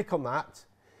coordinates. Let's click on that.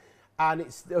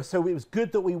 And so it was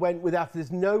good that we went with that.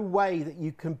 There's no way that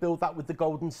you can build that with the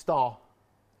golden star.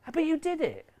 But you did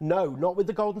it. No, not with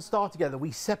the golden star together.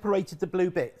 We separated the blue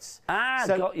bits.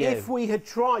 So got you. If we had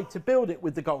tried to build it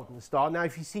with the golden star, now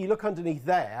if you see, look underneath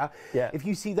there, if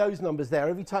you see those numbers there,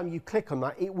 every time you click on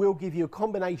that, it will give you a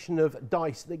combination of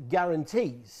dice that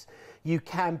guarantees you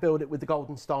can build it with the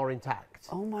golden star intact.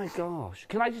 Oh my gosh.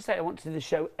 Can I just say I want to do the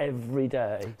show every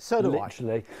day? So do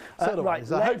literally. So do I. There's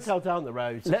a hotel down the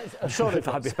road. I'm sure they've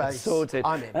got space. Sorted.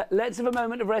 I'm in. Let's have a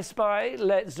moment of respite. We're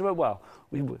going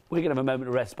to have a moment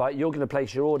of respite. You're going to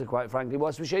place your order, quite frankly,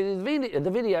 whilst we show you the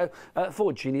video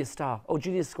for Genius Star or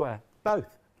Genius Square.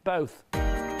 Both. Both.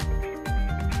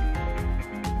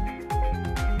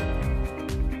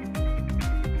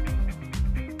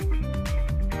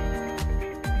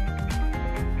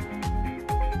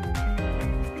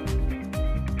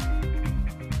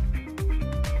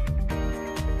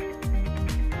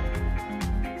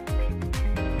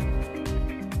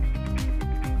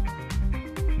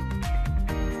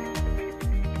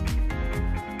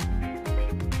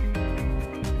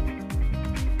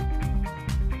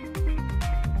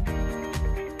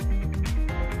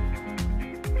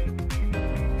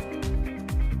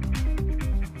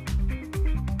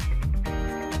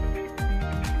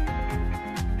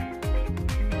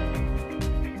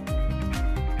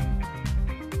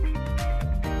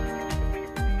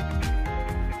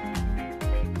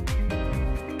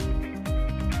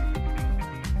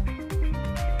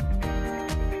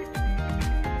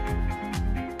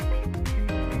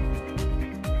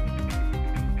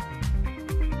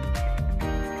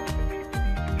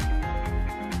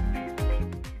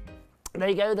 There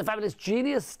you go, the fabulous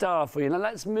Genius Star for you. Now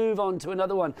let's move on to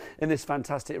another one in this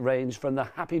fantastic range from the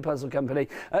Happy Puzzle Company.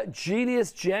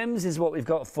 Genius Gems is what we've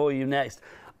got for you next.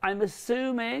 I'm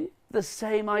assuming the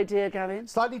same idea, Gavin?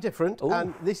 Slightly different,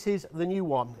 and this is the new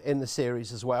one in the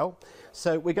series as well.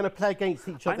 So we're going to play against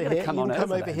each other here. You can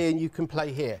come over here and you can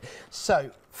play here. So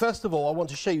first of all, I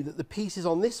want to show you that the pieces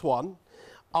on this one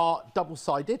are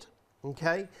double-sided.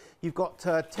 Okay, you've got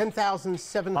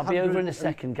 10,700... I'll be over in a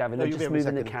second, Gavin. I'm just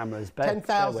moving the cameras.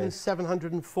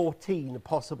 10,714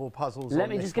 possible puzzles. Let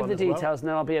me just give the details and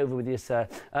then I'll be over with you, sir.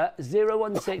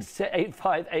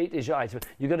 016858 is your item.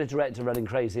 You've got a director running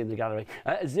crazy in the gallery.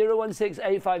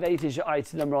 016858 is your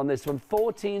item number on this one.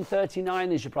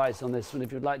 14.39 is your price on this one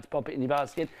if you'd like to pop it in your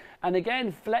basket. And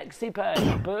again,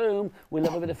 FlexiPay. Boom. We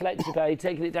love a bit of FlexiPay,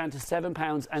 taking it down to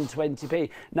 £7.20p.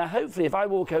 Now, hopefully, if I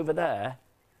walk over there...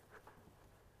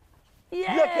 Yay!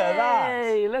 Look at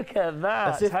that! Look at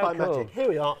that! As if by magic. Here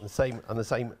we are on the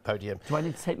same podium. Do I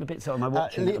need to take my bits out of my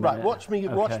watch? Right, watch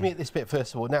me at this bit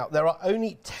first of all. Now, there are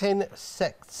only 10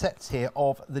 sets here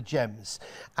of the gems,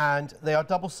 and they are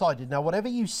double-sided. Now, whatever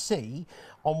you see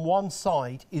on one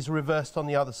side is reversed on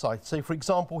the other side. So, for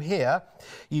example, here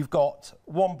you've got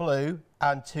 1 blue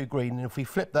and 2 green, and if we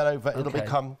flip that over, it'll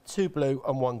become 2 blue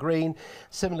and 1 green.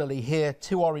 Similarly here,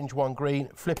 2 orange, 1 green.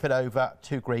 Flip it over,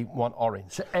 2 green, 1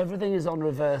 orange. So everything is on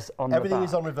reverse on the back? Everything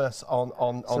is on reverse on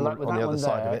the other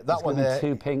side of it. That one there,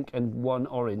 2 pink and 1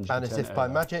 orange. And as if by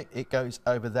magic, it goes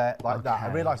over there like that.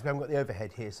 I realise we haven't got the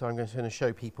overhead here, so I'm going to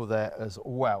show people there as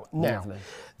well. Now,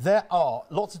 there are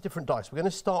lots of different dice. We're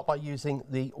going to start by using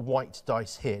the white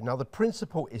dice here. Now, the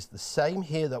principle is the same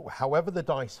here, that however the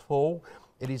dice fall,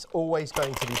 it is always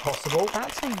going to be possible.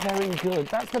 That's a very good.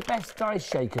 That's the best dice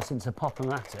shaker since a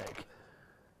Pop-O-Matic.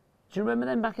 Do you remember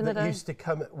them back in the day? That used to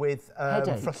come with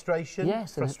frustration.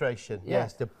 Yes. Frustration.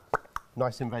 Yes.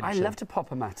 Nice invention. I loved a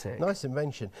Pop-O-Matic. Nice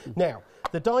invention. Now,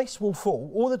 the dice will fall.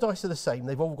 All the dice are the same.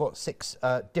 They've all got 6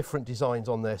 different designs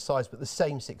on their sides, but the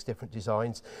same 6 different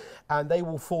designs. And they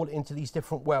will fall into these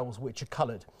different wells, which are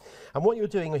coloured. And what you're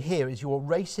doing here is you're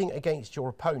racing against your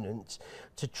opponent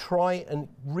to try and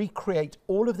recreate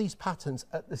all of these patterns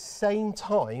at the same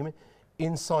time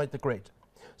inside the grid.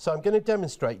 So I'm going to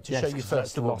demonstrate to show you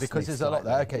first of all, because there's a lot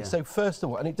there. Okay, so first of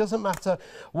all, and it doesn't matter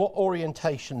what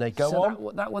orientation they go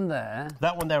on. That one there.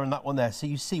 That one there and that one there. So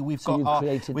you see we've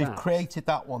created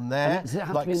that one there. Does it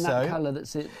have to be in that colour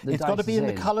that's it? It's got to be in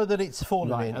the colour that it's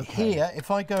fallen in. Here, if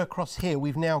I go across here,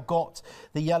 we've now got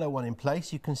the yellow one in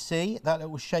place. You can see that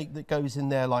little shape that goes in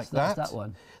there like that. That's that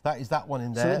one. That is that one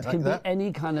in there. So it can be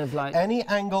any kind of like... Any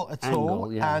angle at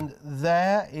all. And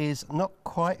there is not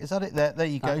quite... Is that it there? There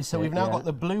you go. So we've now got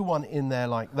the blue one in there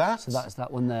like that. So that's that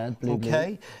one there, blue.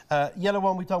 Okay. Yellow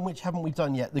one we've done, which haven't we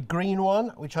done yet? The green one,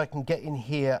 which I can get in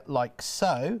here like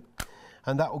so.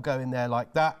 And that will go in there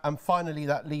like that. And finally,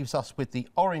 that leaves us with the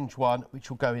orange one, which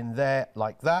will go in there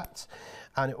like that.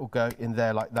 And it will go in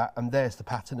there like that. And there's the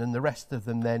pattern. And the rest of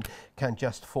them then can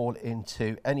just fall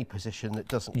into any position that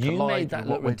doesn't collide with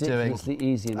what we're doing. You made that look ridiculously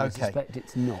easy, and I suspect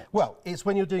it's not. Well, it's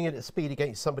when you're doing it at speed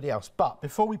against somebody else. But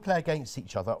before we play against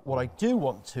each other, what I do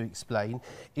want to explain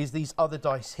is these other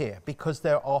dice here, because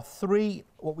there are 3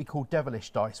 what we call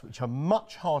devilish dice, which are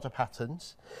much harder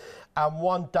patterns, and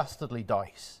 1 dastardly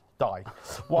dice.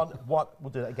 We'll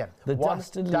do that again. The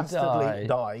dastardly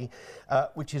die,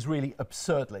 which is really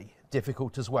absurdly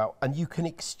difficult as well. And you can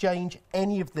exchange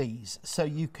any of these. So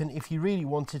you can, if you really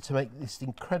wanted to make this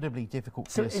incredibly difficult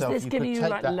for yourself, is this giving you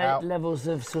like levels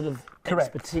of sort of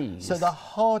expertise? So the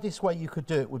hardest way you could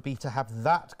do it would be to have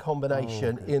that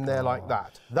combination in there like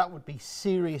that. That would be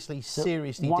seriously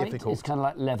difficult. White is kind of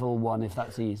like level 1 if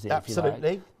that's easy. Absolutely. If you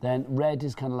like. Then red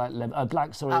is kind of like level...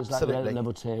 black, sorry, is like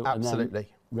level 2. Absolutely. And then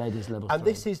red is level 3. And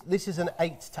this is an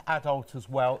 8 to adult as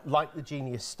well, like the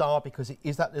Genius Star, because it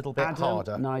is that little bit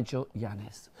harder. Nigel,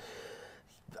 Yanis.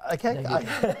 Okay.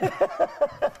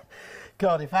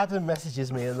 God, if Adam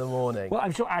messages me in the morning... Well,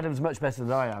 I'm sure Adam's much better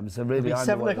than I am, so really... It'll be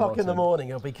 7 o'clock in the morning,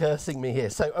 he'll be cursing me here.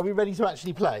 So are we ready to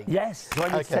actually play? Yes. So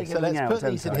okay, so let's put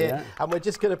these in here, and we're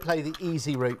just going to play the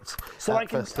easy route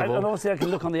first of all. And also I can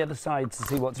look on the other side to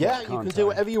see what's what. Yeah, you can do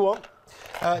whatever you want.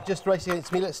 Just race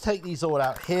against me. Let's take these all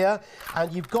out here,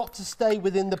 and you've got to stay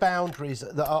within the boundaries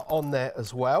that are on there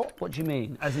as well. What do you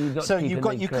mean? As in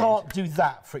you can't do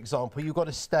that, for example. You've got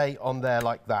to stay on there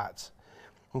like that.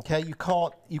 Okay, you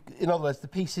can't. In other words, the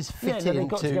pieces fit into.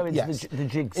 Got to go into the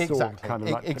jigsaw kind of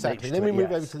like. Exactly. Then we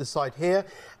move over to the side here,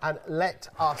 and let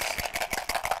us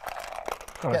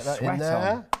get that in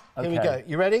there. Okay. Here we go.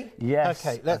 You ready? Yes.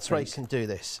 Okay, let's race and do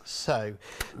this. So,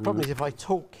 the problem is if I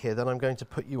talk here, then I'm going to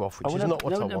put you off, which is not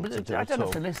what I want to do I don't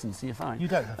have to listen, so you're fine. You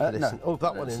don't have to listen. Oh,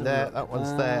 that one in there, that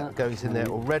one's there, goes in there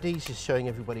already. Just showing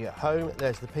everybody at home.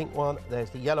 There's the pink one, there's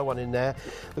the yellow one in there.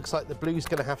 Looks like the blue's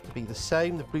going to have to be the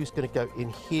same. The blue's going to go in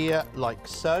here like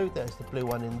so. There's the blue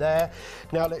one in there.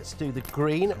 Now let's do the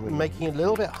green, making it a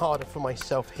little bit harder for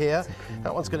myself here.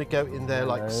 That one's going to go in there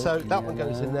like so. That one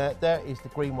goes in there. There is the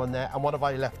green one there. And what have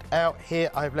I left out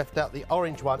here? I've left out the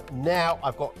orange one. Now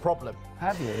I've got a problem.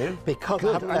 Have you? Because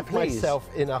I haven't left myself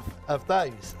enough of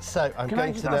those. So I'm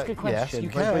going to ask a question? Yes, you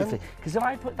can. Because if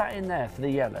I put that in there for the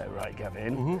yellow, right,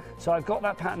 Gavin? So I've got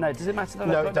that pattern there. Does it matter that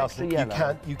I've got extra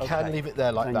yellow? You can leave it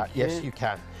there like that. Yes, you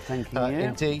can. Thank you.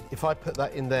 Indeed, if I put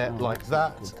that in there like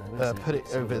that, put it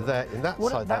over there in that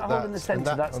side like that. Hole in the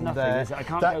centre, that's nothing, is it? I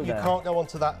can't go there. You can't go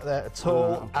onto that there at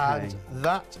all, and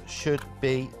that should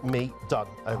be me done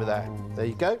over there. There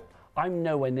you go. I'm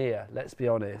nowhere near, let's be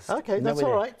honest. Okay, that's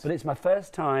all right. But it's my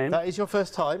first time. That is your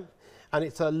first time, and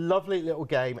it's a lovely little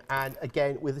game. And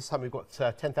again, with this time we've got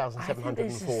 10,740.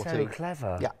 This is so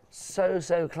clever. Yeah.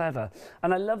 So clever.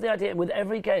 And I love the idea with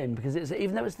every game, because it's,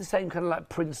 even though it's the same kind of like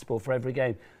principle for every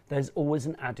game, there's always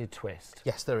an added twist.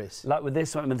 Yes, there is. Like with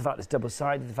this one, the fact it's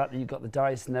double-sided, the fact that you've got the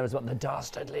dice in there as well, the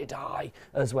dastardly die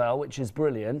as well, which is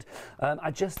brilliant.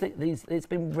 I just think it's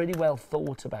been really well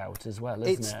thought about as well,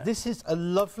 isn't it? This is a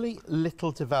lovely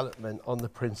little development on the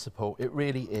principle. It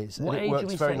really is. What and it age works are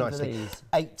we very saying for nicely. these?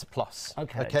 8+.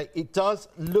 Okay. It does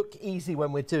look easy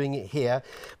when we're doing it here,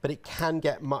 but it can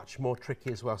get much more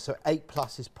tricky as well. So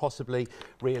 8+ is possibly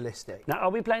realistic. Now, are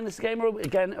we playing this game, or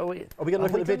again, are we going to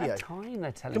look at the video? Time,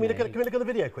 they're telling Can we look me. at the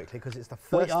video quickly, because it's the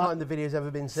first time the video's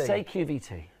ever been seen. Say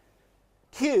QVT.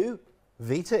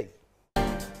 QVT.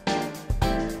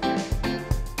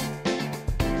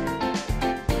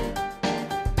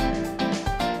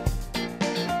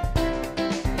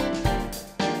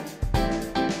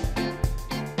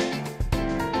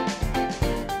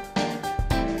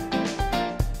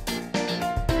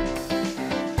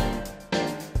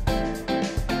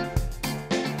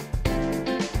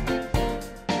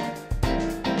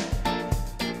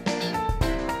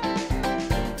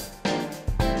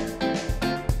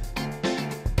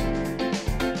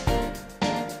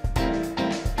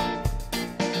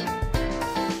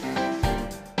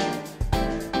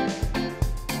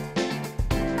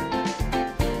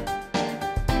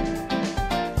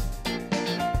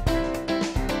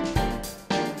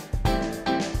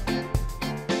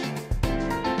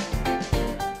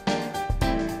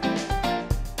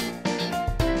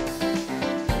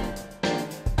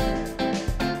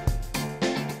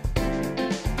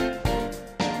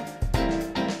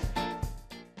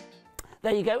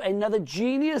 There you go, another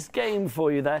genius game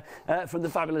for you there from the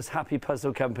fabulous Happy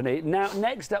Puzzle Company. Now,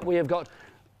 next up we have got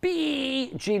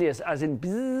Be Genius, as in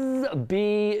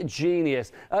Be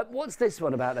Genius. What's this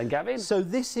one about then, Gavin? So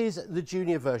this is the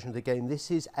junior version of the game.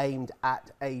 This is aimed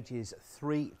at ages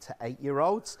 3 to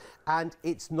 8-year-olds, and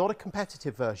it's not a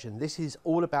competitive version. This is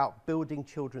all about building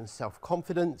children's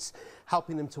self-confidence,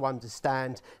 helping them to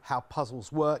understand how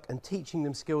puzzles work, and teaching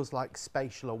them skills like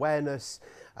spatial awareness,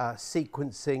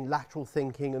 sequencing, lateral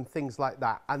thinking, and things like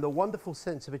that. And the wonderful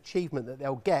sense of achievement that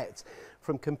they'll get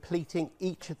from completing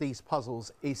each of these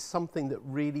puzzles is something that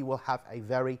really will have a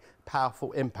very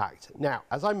powerful impact. Now,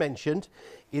 as I mentioned,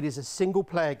 it is a single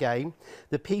player game.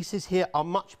 The pieces here are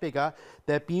much bigger,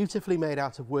 they're beautifully made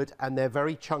out of wood, and they're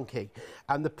very chunky.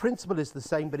 And the principle is the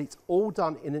same, but it's all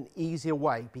done in an easier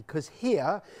way, because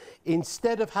here,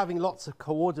 instead of having lots of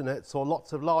coordinates or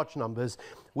lots of large numbers,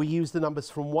 we use the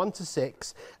numbers from 1 to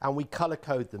 6 and we colour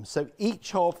code them. So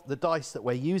each of the dice that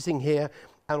we're using here,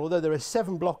 and although there are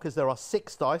 7 blockers, there are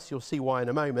 6 dice, you'll see why in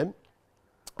a moment.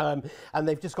 And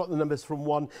they've just got the numbers from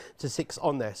 1 to 6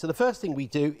 on there. So the first thing we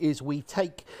do is we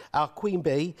take our queen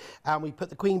bee and we put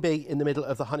the queen bee in the middle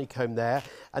of the honeycomb there,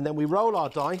 and then we roll our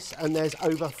dice, and there's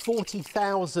over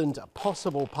 40,000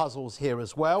 possible puzzles here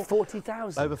as well.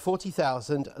 40,000? Over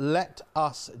 40,000. Let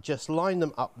us just line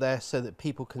them up there so that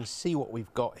people can see what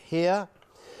we've got here.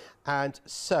 And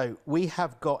so we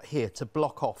have got here, to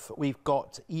block off, we've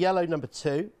got yellow number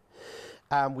 2,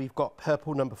 and we've got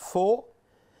purple number 4,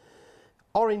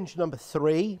 orange number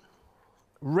 3,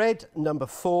 red number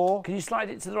 4. Can you slide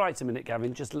it to the right a minute,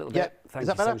 Gavin? Just a little bit. Yep. Thank Is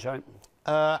you, that better? sunshine.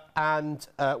 And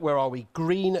where are we?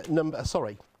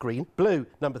 Blue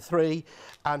number 3,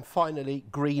 and finally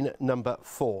green number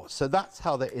 4. So that's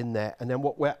how they're in there. And then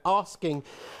what we're asking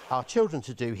our children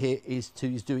to do here is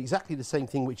to do exactly the same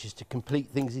thing, which is to complete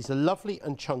things. These are lovely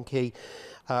and chunky,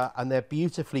 and they're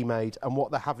beautifully made. And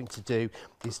what they're having to do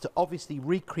is to obviously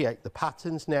recreate the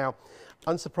patterns. Now,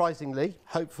 unsurprisingly,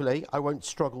 hopefully, I won't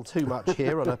struggle too much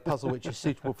here on a puzzle which is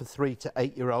suitable for 3 to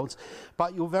 8-year-olds,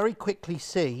 but you'll very quickly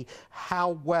see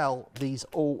how well these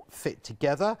all fit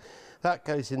together. That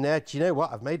goes in there. Do you know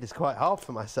what? I've made this quite hard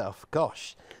for myself.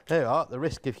 Gosh, there you are. The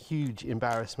risk of huge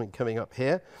embarrassment coming up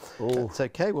here. Ooh. That's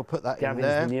okay. We'll put that Gavin's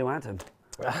in there. the new Adam.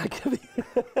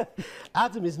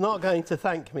 Adam is not going to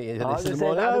thank me in this in the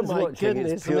morning. Adam's Oh my watching,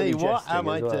 goodness purely me, what jesting am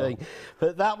I as well. doing?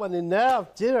 Put that one in there.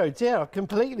 Dear, oh dear, I've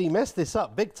completely messed this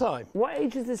up big time. What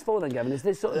age is this for then, Gavin? Is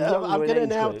this sort of younger I'm in going to age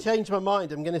now group? change my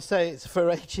mind. I'm going to say it's for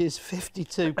ages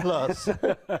 52 plus.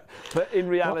 But in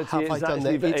reality, What have I it's done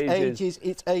actually there? for ages.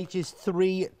 It's ages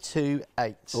 3 to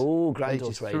 8. Oh,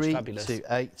 granddaughter ages age, 3 fabulous. to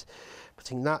 8.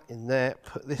 Putting that in there.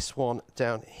 Put this one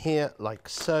down here like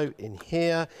so, in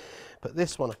here. Put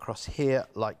this one across here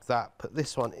like that. Put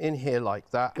this one in here like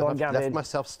that. Go on, I've Gavin. left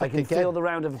myself I stuck can again. feel the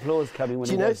round of applause coming when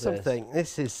Do you he know does this. something?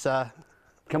 This is...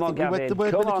 Come on, Gavin. The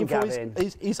word Come we're on, looking for Gavin.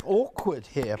 is awkward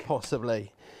here,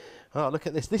 possibly. Oh, look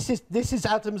at this. This is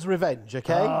Adam's revenge,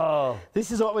 okay? Oh. This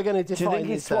is what we're going to define. Do you think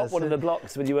he swapped one of the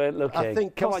blocks when you weren't looking? I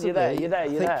think Come on, you're there, you're there, I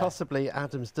you're think there. possibly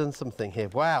Adam's done something here.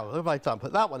 Wow, what have I done?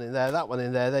 Put that one in there, that one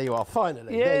in there. There you are,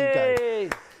 finally. Yay! There you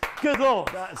go. Good Lord.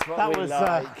 That's what that we was,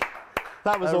 like.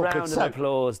 That was a all round good. of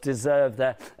applause deserved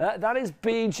there. That is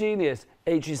Be Genius,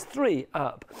 ages 3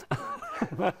 up.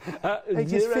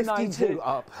 Ages 52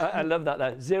 up. I love that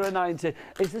though. 092.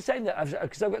 It's the same that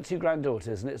because I've got 2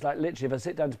 granddaughters, and it's like literally if I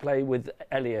sit down to play with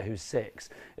Elia, who's 6,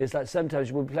 it's like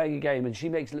sometimes we'll be playing a game and she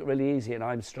makes it look really easy and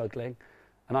I'm struggling.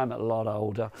 And I'm a lot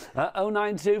older.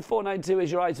 092 492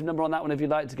 is your item number on that one if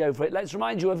you'd like to go for it. Let's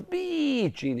remind you of Be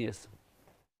Genius.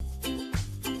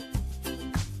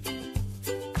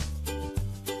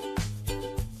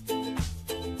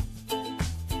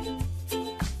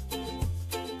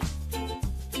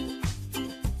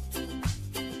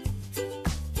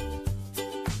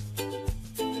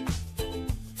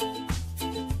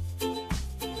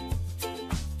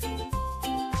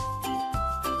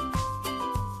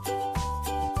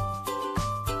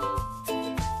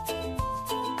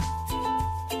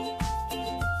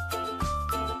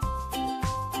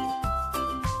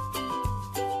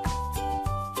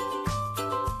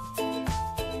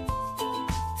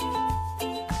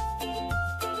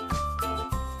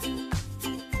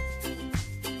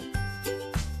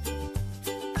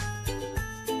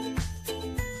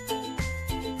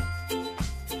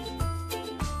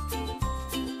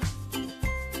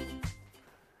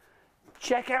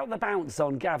 Check out the bounce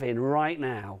on Gavin right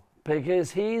now,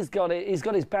 because he's got it. He's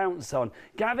got his bounce on.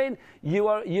 Gavin, you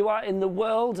are in the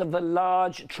world of the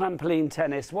large trampoline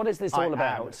tennis. What is this all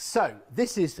about? So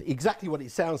this is exactly what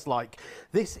it sounds like.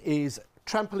 This is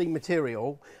trampoline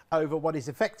material over what is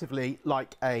effectively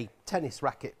like a tennis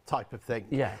racket type of thing.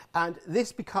 Yeah. And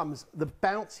this becomes the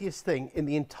bounciest thing in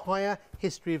the entire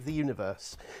history of the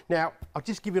universe. Now, I'll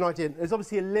just give you an idea. There's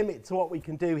obviously a limit to what we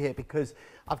can do here because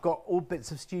I've got all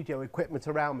bits of studio equipment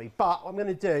around me. But what I'm going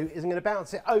to do is I'm going to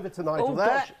bounce it over to Nigel there.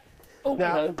 Gosh. Oh,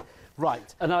 now, no.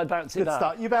 Right. And I bounce it Good back.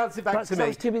 start. You bounce it back to me. I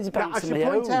was too busy bouncing now, I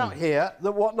should point me out here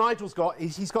that what Nigel's got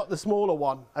is he's got the smaller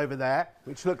one over there,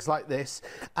 which looks like this.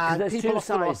 And there's people two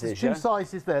often ask, sizes, there's two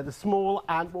sizes there, the small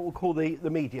and what we'll call the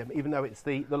medium, even though it's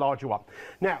the larger one.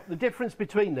 Now, the difference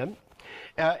between them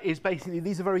is basically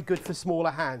these are very good for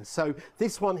smaller hands. So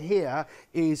this one here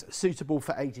is suitable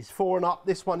for ages 4 and up.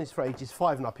 This one is for ages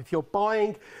 5 and up. If you're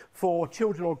buying for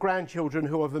children or grandchildren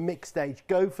who are of a mixed age,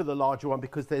 go for the larger one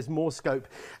because there's more scope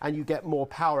and you get more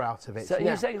power out of it. So now,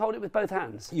 you're saying hold it with both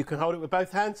hands? You can hold it with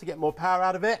both hands to get more power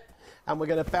out of it. And we're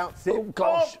going to bounce it. Oh,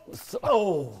 gosh.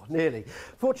 Oh, nearly.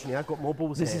 Fortunately, I've got more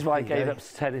balls This here. is why I gave up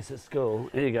tennis at school.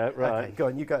 Here you go, right. Okay, go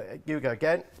on, you go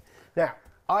again. Now,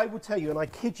 I will tell you, and I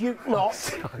kid you not.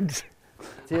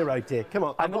 Dear, oh dear. Come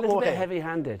on, I'm a little bit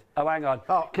heavy-handed. Oh, hang on.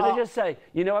 Can I just say,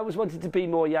 you know, I always wanted to be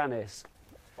more Yanis.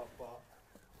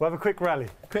 We'll have a quick rally.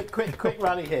 Quick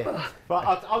rally here.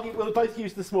 But we'll both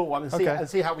use the small one and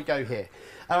see how we go here.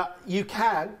 You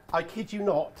can, I kid you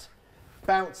not,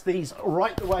 bounce these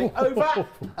right the way over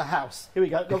a house. Here we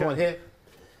go, another one here.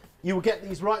 You will get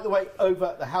these right the way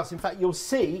over the house. In fact, you'll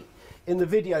see in the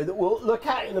video that we'll look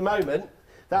at in a moment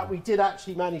that we did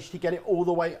actually manage to get it all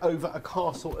the way over a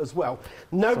castle as well.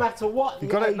 No matter what the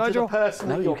age of the person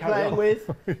that you're playing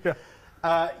with,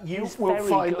 you will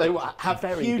find they will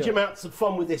have huge amounts of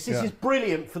fun with this. This is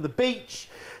brilliant for the beach.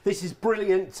 This is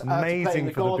brilliant to play in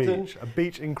the garden. A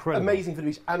beach, incredible. Amazing for the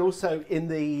beach, and also in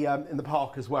the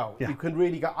park as well. Yeah. You can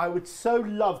really go. I would so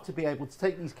love to be able to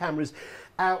take these cameras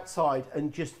outside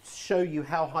and just show you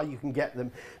how high you can get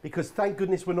them, because thank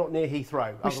goodness we're not near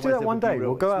Heathrow. We should do that one day.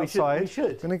 We'll go outside. We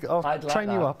should. I'll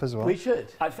train you up as well. We should.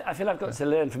 I feel I've got to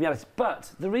learn from Yanis.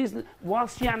 But the reason,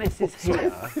 whilst Yanis is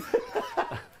here,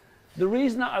 the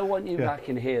reason that I want you back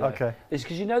in here though, is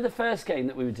because you know the first game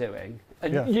that we were doing,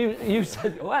 and you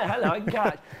said, well, hello, I'm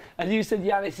Kat, and you said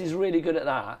Yanis is really good at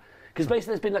that. Because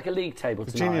basically there's been like a league table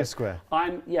tonight. Genius Square.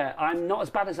 I'm not as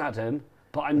bad as Adam,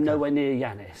 but I'm nowhere near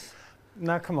Yanis.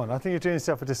 No, come on. I think you're doing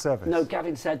yourself a disservice. No,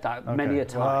 Gavin said that many a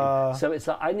time. So it's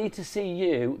like, I need to see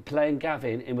you playing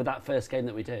Gavin with that first game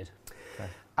that we did. Okay.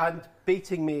 And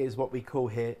beating me is what we call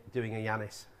here doing a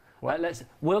Yanis.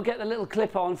 We'll get the little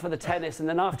clip on for the tennis, and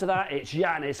then after that, it's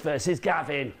Yanis versus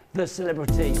Gavin, the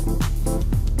celebrity.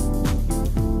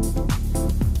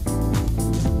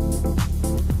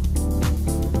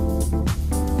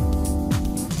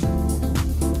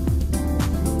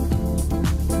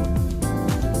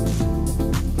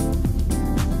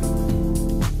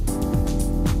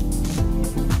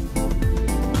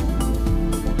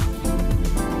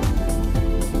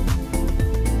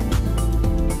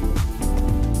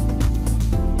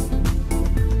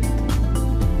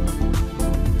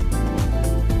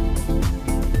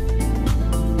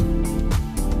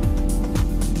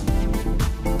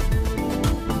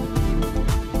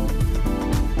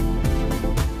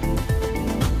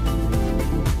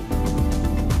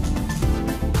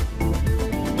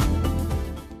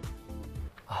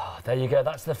 there you go.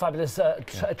 That's the fabulous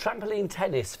trampoline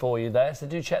tennis for you there. So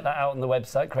do check that out on the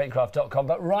website, creatingcraft.com.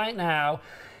 But right now,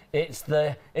 it's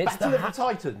the Battle of the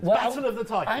Titans. Well, Battle of the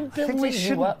Titans. I'm building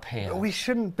you up here. We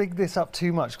shouldn't big this up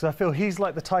too much because I feel he's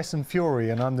like the Tyson Fury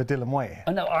and I'm the Dylan White.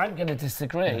 Oh, no, I'm going to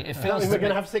disagree. It feels we're going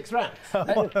to have 6 rounds.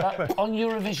 on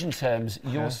Eurovision terms,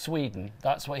 you're Sweden.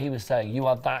 That's what he was saying. You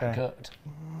are that good.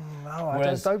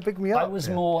 No, don't big me up. I was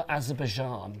more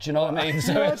Azerbaijan. Do you know what I mean?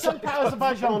 So No, don't put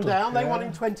Azerbaijan down. They won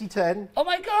in 2010. oh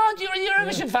my God, you're a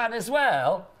Eurovision fan as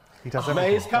well. He does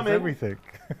May is coming. everything.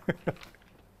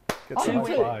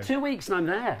 2 weeks and I'm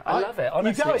there. I love it.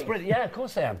 Honestly, going? it's brilliant. Yeah, of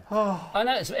course I am. I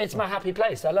know, it's my happy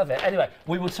place. I love it. Anyway,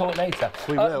 we will talk later.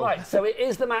 We will. Right, so it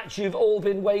is the match you've all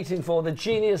been waiting for, the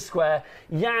Genius Square.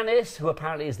 Yanis, who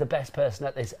apparently is the best person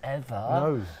at this ever.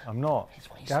 No, I'm not.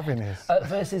 Gavin is.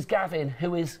 Versus Gavin,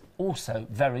 who is also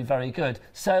very, very good.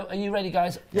 So are you ready,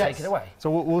 guys? Yes. Take it away.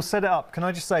 So we'll set it up. Can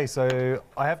I just say, so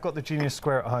I have got the Genius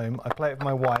Square at home. I play it with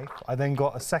my wife. I then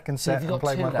got a second So set have you and got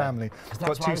play with my two then? family. 'Cause Got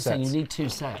that's what I two was saying, sets. you need 2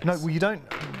 sets. No, well, you don't.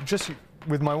 Just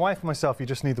with my wife and myself, you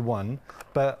just need the one.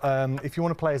 But if you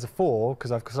want to play as a 4,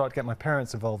 because I've started to get my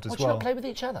parents involved as Do you well. not play with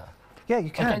each other? Yeah, you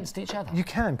can. Against each other? You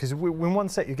can, because in one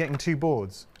set you're getting 2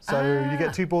 boards. So you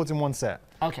get 2 boards in one set.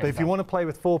 Okay, But if you fine. want to play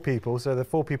with 4 people, so there are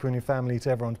 4 people in your family to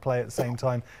everyone to play at the same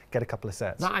time, get a couple of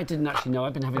sets. That I didn't actually know.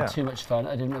 I've been having too much fun.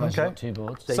 I didn't realise you Okay. got 2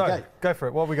 boards. There you So, go. go for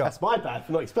it. What have we got? That's my bad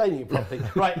for not explaining it properly.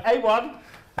 Right, A1,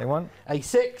 A1,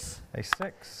 A6,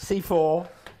 A6, C4,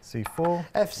 C4,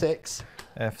 F6,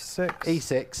 F6,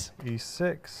 E6,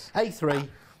 E6, A3,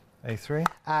 A3,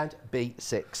 and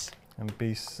B6. and Ooh,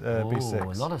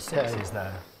 B6. a lot of 6s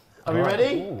there. Are we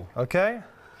ready? Ooh. Okay.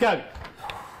 Go.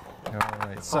 All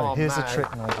right. So Oh, here's man. the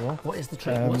trick, Nigel. What is the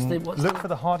trick? What's Look the... for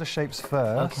the harder shapes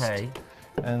first. Okay.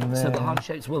 And then. So the hard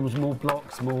shapes one was more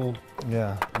blocks, more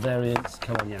Yeah. variants.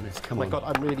 Come on, Yanis. Come Oh my on. God,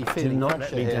 I'm really Do feeling not let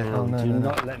pressure me here. down. Oh, no, Do no, no.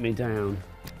 not let me down.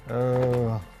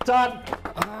 Oh. Done.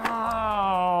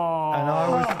 Oh. And I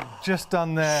was just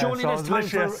done there. Surely so I there's was time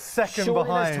literally for a second surely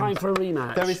behind. there's time for a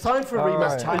rematch. There is time for a All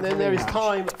rematch, right. and then there is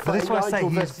time for But this is why I say Nigel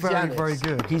he's versus very, Yanis. very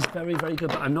good. He's very, very good,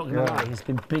 but I'm not going to Yeah. lie. He's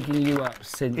been bigging you up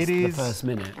since It the is- first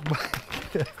minute.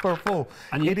 For a fall.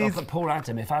 And you, It is. but poor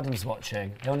Adam, if Adam's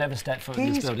watching, he'll never step foot in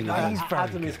this He's- building he's again. very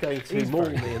Adam is going to He's maul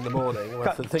very me in the morning.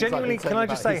 for things I've Genuinely, been can saying I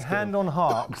just about say, his skill. hand on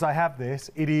heart, because I have this,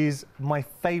 it is my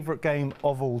favourite game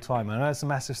of all time. I know it's a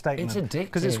massive statement. It's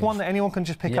because it's addictive. one that anyone can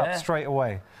just pick Yeah. up straight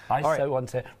away. I All right. so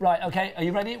want it. Right, okay, are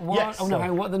you ready? One, Yes. Oh no,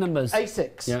 hang on, what are the numbers?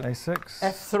 A6, Yeah. A6,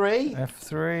 F3,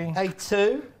 F3,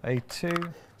 A2,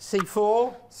 A2,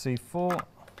 C4, C4,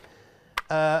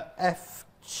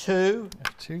 F2,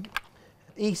 F2,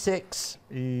 E6,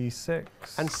 E6,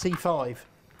 and C5.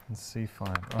 and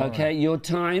C5. All Okay, your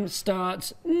time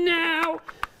starts now.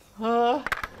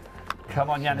 Come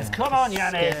on, Yanis. Come on,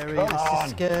 Yanis. Scary, Come this is on.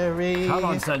 scary. Come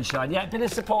on, sunshine. Yeah, a bit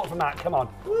of support from Matt. Come on.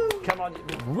 Come on.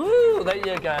 Woo! There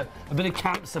you go. A bit of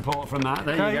camp support from Matt.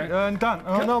 There Okay, you go. and done.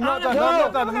 Oh, no, I'm not done. no, I'm not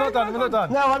no, done. I'm not done. I'm not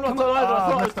done. No, I'm not done either. I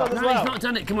thought I was done as No, well. he's not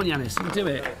done it. Come on, Yanis. You do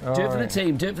it. Do it for the right.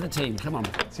 team. Do it for the team. Come on.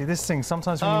 See, this thing,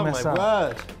 sometimes when you Oh mess my up,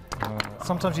 word.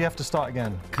 sometimes you have to start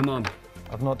again. Come on.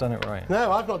 I've not done it right.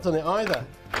 No, I've not done it either.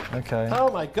 Okay.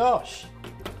 Oh my gosh.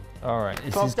 All right.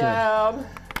 This Calm is good. down.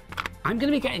 I'm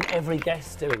going to be getting every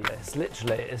guest doing this,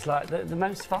 literally. It's like the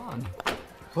most fun.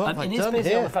 What have I It is done busy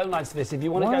here? on the phone lines for this. If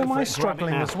you want to Why go am for I it, grab it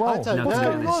struggling now. as well? I don't No, know. to be What's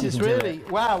honest, going on? you It's can do really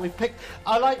wow. We've picked.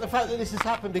 I like the fact that this has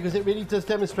happened because it really does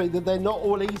demonstrate that they're not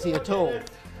all easy at all.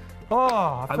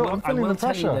 Oh, I'm feeling the tell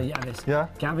pressure. you, Yanis, Yeah.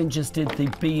 Gavin just did the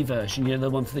B version, you know, the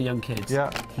one for the young kids.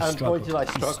 Yeah. He And boy, struggled. did I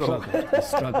He struggle. struggled. He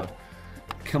struggled.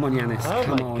 Come on, Yanis. Oh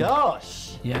come my on.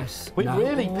 gosh. Yes. We've no.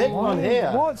 really picked one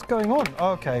here. What's going on?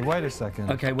 Okay, wait a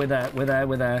second. Okay, we're there. We're there.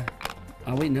 We're there.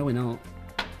 Oh wait, no, we're not.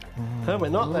 No, we're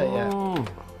not there yet. Oh.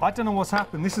 I don't know what's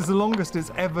happened. This is the longest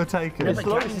it's ever taken. It's But the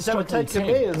longest Gavin's it's ever struggling taken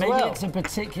too. me as Maybe well. it's a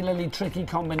particularly tricky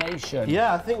combination.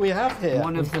 Yeah, I think we have here.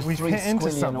 One of the We've three hit into squillion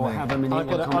or something. however many I'm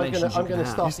gonna combinations I'm you gonna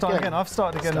can start You start again. I've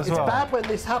started again as It's well. bad when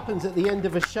this happens at the end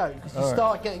of a show because you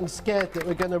start getting scared that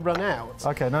we're going to run out.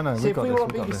 Okay, no, See, we've if got we this. were on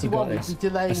We've got BBC this. One, this. we'd be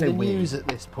delaying I say the we. news at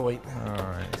this point. All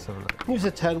right, let's have a look. News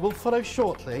at 10 will follow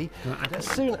shortly as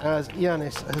soon as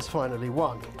Yanis has finally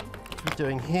won. We're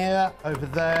doing here, over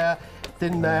there,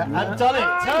 in there, and done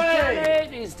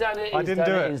it! He's done it. I didn't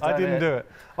do it. I didn't do it.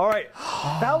 All right,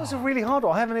 that was a really hard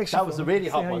one. I haven't actually. That was a really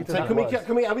hard one. So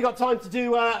have we got time to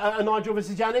do a Nigel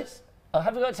versus Yanis?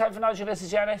 Have we got time for Nigel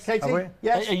versus Yanis? Katie? Have we?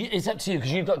 Yes? It's up to you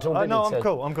because you've got to win. No, I'm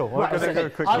cool. I'm cool. Right, I'm going to okay.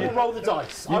 go quickly. I will roll the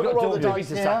dice. I You've will got roll the double dice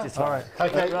to here. satisfy. All right.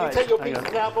 Okay, Right, you take your hang on.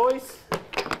 pieces out, boys.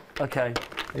 Okay.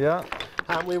 Yeah.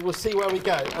 and we will see where we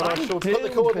go. And I shall put the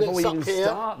Before coordinates we up even here.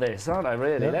 start this, aren't I,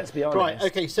 really? Let's be honest. Right,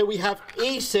 okay, so we have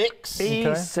E6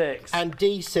 E6 and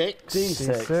D6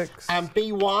 D6 and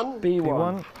B1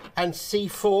 B1 and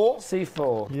C4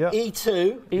 C4 Yep.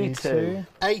 E2 E2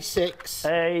 A6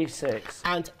 A6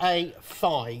 and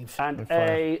A5. and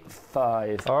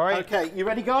A5. All right. Okay, you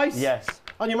ready, guys? Yes.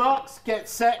 On your marks, get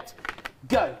set,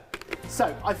 go.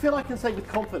 So, I feel I can say with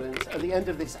confidence at the end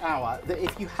of this hour that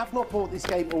if you have not bought this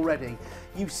game already,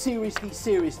 you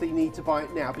seriously need to buy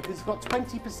it now, because it's got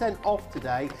 20% off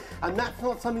today, and that's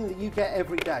not something that you get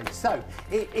every day. So,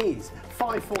 it is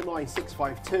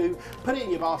 549652. Put it in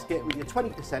your basket with your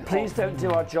 20% Please off. don't do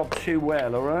our job too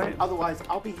well, all right? Otherwise,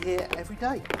 I'll be here every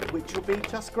day, which will be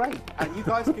just great. And you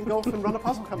guys can go off and run a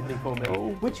puzzle company for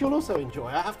me, which you'll also enjoy,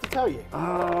 I have to tell you.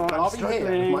 Oh, But I'm I'll be here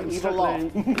with my evil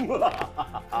laugh.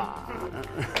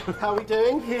 How are we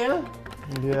doing here?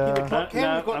 Yeah. Clock in,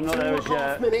 no, we've got I'm not 2.5 there as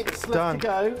yet. minutes left Done. to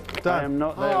go. I Done. am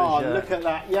not there Oh, as yet. look at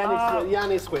that.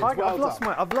 Yanis wins.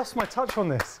 Well I've lost my touch on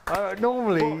this.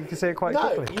 Normally, you can say it quite no,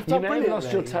 quickly. you've You done may have brilliantly.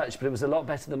 lost your touch, but it was a lot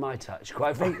better than my touch,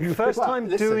 quite frankly. First Well, time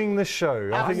listen, doing the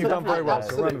show. I think you've done very well.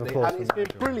 So a round of Absolutely, applause. and it's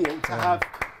been brilliant to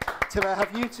have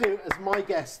you two as my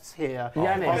guests here.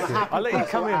 Yanis. on a happy I'll let you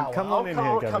puzzle come in. hour. Come on in come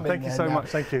here, on, Gavin. come in Thank you there so now. much.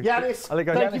 Thank you. Yanis, I'll let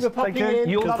go. thank you Yanis, for thank popping you. in.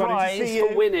 Your Lovely to prize see for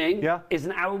you. winning Yeah. is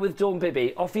an hour with Dawn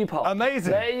Bibby. Off you pop.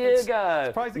 Amazing. There you go.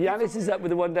 Surprising. Yanis is up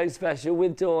with a one-day special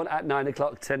with Dawn at 9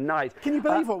 o'clock tonight. Can you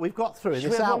believe what we've got through in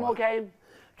Should we this have hour? one more game?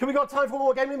 Can we got time for one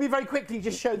more game? Let me very quickly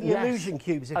just show the Yes. illusion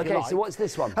cubes, if you Okay, like. so what's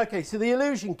this one? Okay, so the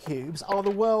illusion cubes are the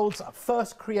world's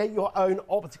first create your own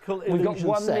optical illusion We've got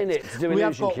 1 set. minute to do We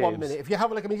have illusion got 1 cubes. minute. If you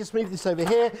have a look, let me just move this over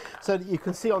here so that you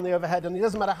can see on the overhead, and it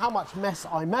doesn't matter how much mess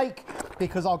I make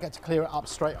because I'll get to clear it up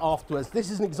straight afterwards. This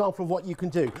is an example of what you can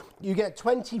do. You get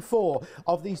 24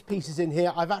 of these pieces in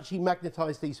here. I've actually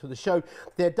magnetized these for the show.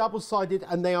 They're double-sided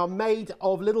and they are made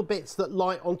of little bits that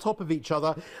lie on top of each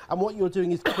other, and what you're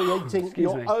doing is creating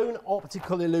your me. own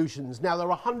optical illusions. Now, there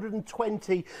are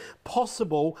 120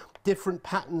 possible different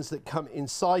patterns that come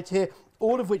inside here,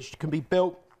 all of which can be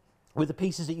built with the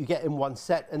pieces that you get in one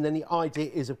set, and then the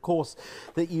idea is, of course,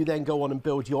 that you then go on and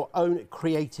build your own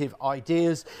creative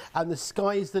ideas, and the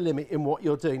sky is the limit in what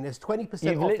you're doing. There's 20%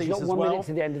 You've off literally these got as 1 well. minute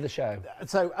to the end of the show.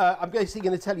 So I'm basically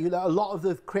going to tell you that a lot of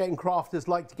the creating crafters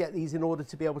like to get these in order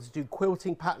to be able to do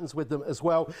quilting patterns with them as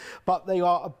well, but they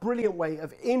are a brilliant way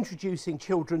of introducing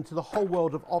children to the whole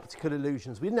world of optical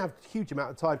illusions. We didn't have a huge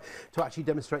amount of time to actually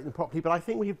demonstrate them properly, but I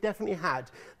think we've definitely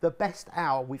had the best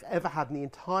hour we've ever had in the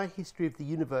entire history of the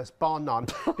universe, bar none,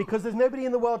 because there's nobody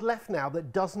in the world left now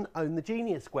that doesn't own the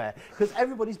Genius Square, because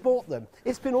everybody's bought them.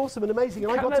 It's been awesome and amazing,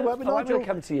 and I got to work with I'm Nigel. going to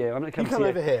come to you. I'm going to come You to come you.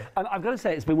 over here. I've got to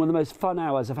say, it's been one of the most fun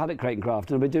hours I've had at Crate and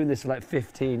Craft, and I've been doing this for like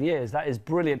 15 years. That is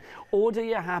brilliant. Order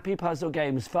your happy puzzle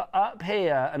games for up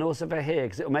here and also for here,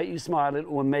 because it will make you smile, it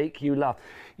will make you laugh.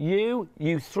 You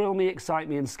thrill me, excite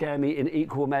me, and scare me in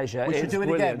equal measure. We should It's do it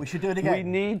again. brilliant. We should do it again. We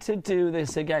need to do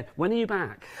this again. When are you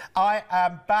back? I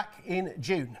am back in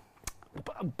June.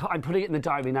 I'm putting it in the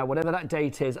diary now. Whatever that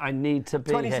date is, I need to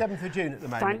be 27th here. of June at the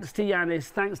moment. Thanks to Yanis.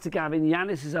 Thanks to Gavin.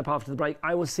 Yanis is up after the break.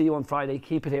 I will see you on Friday.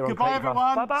 Keep it here Goodbye, on Crate and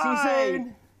Craft. everyone. Bye-bye. See you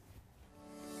soon.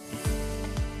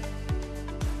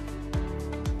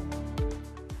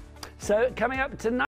 So coming up tonight.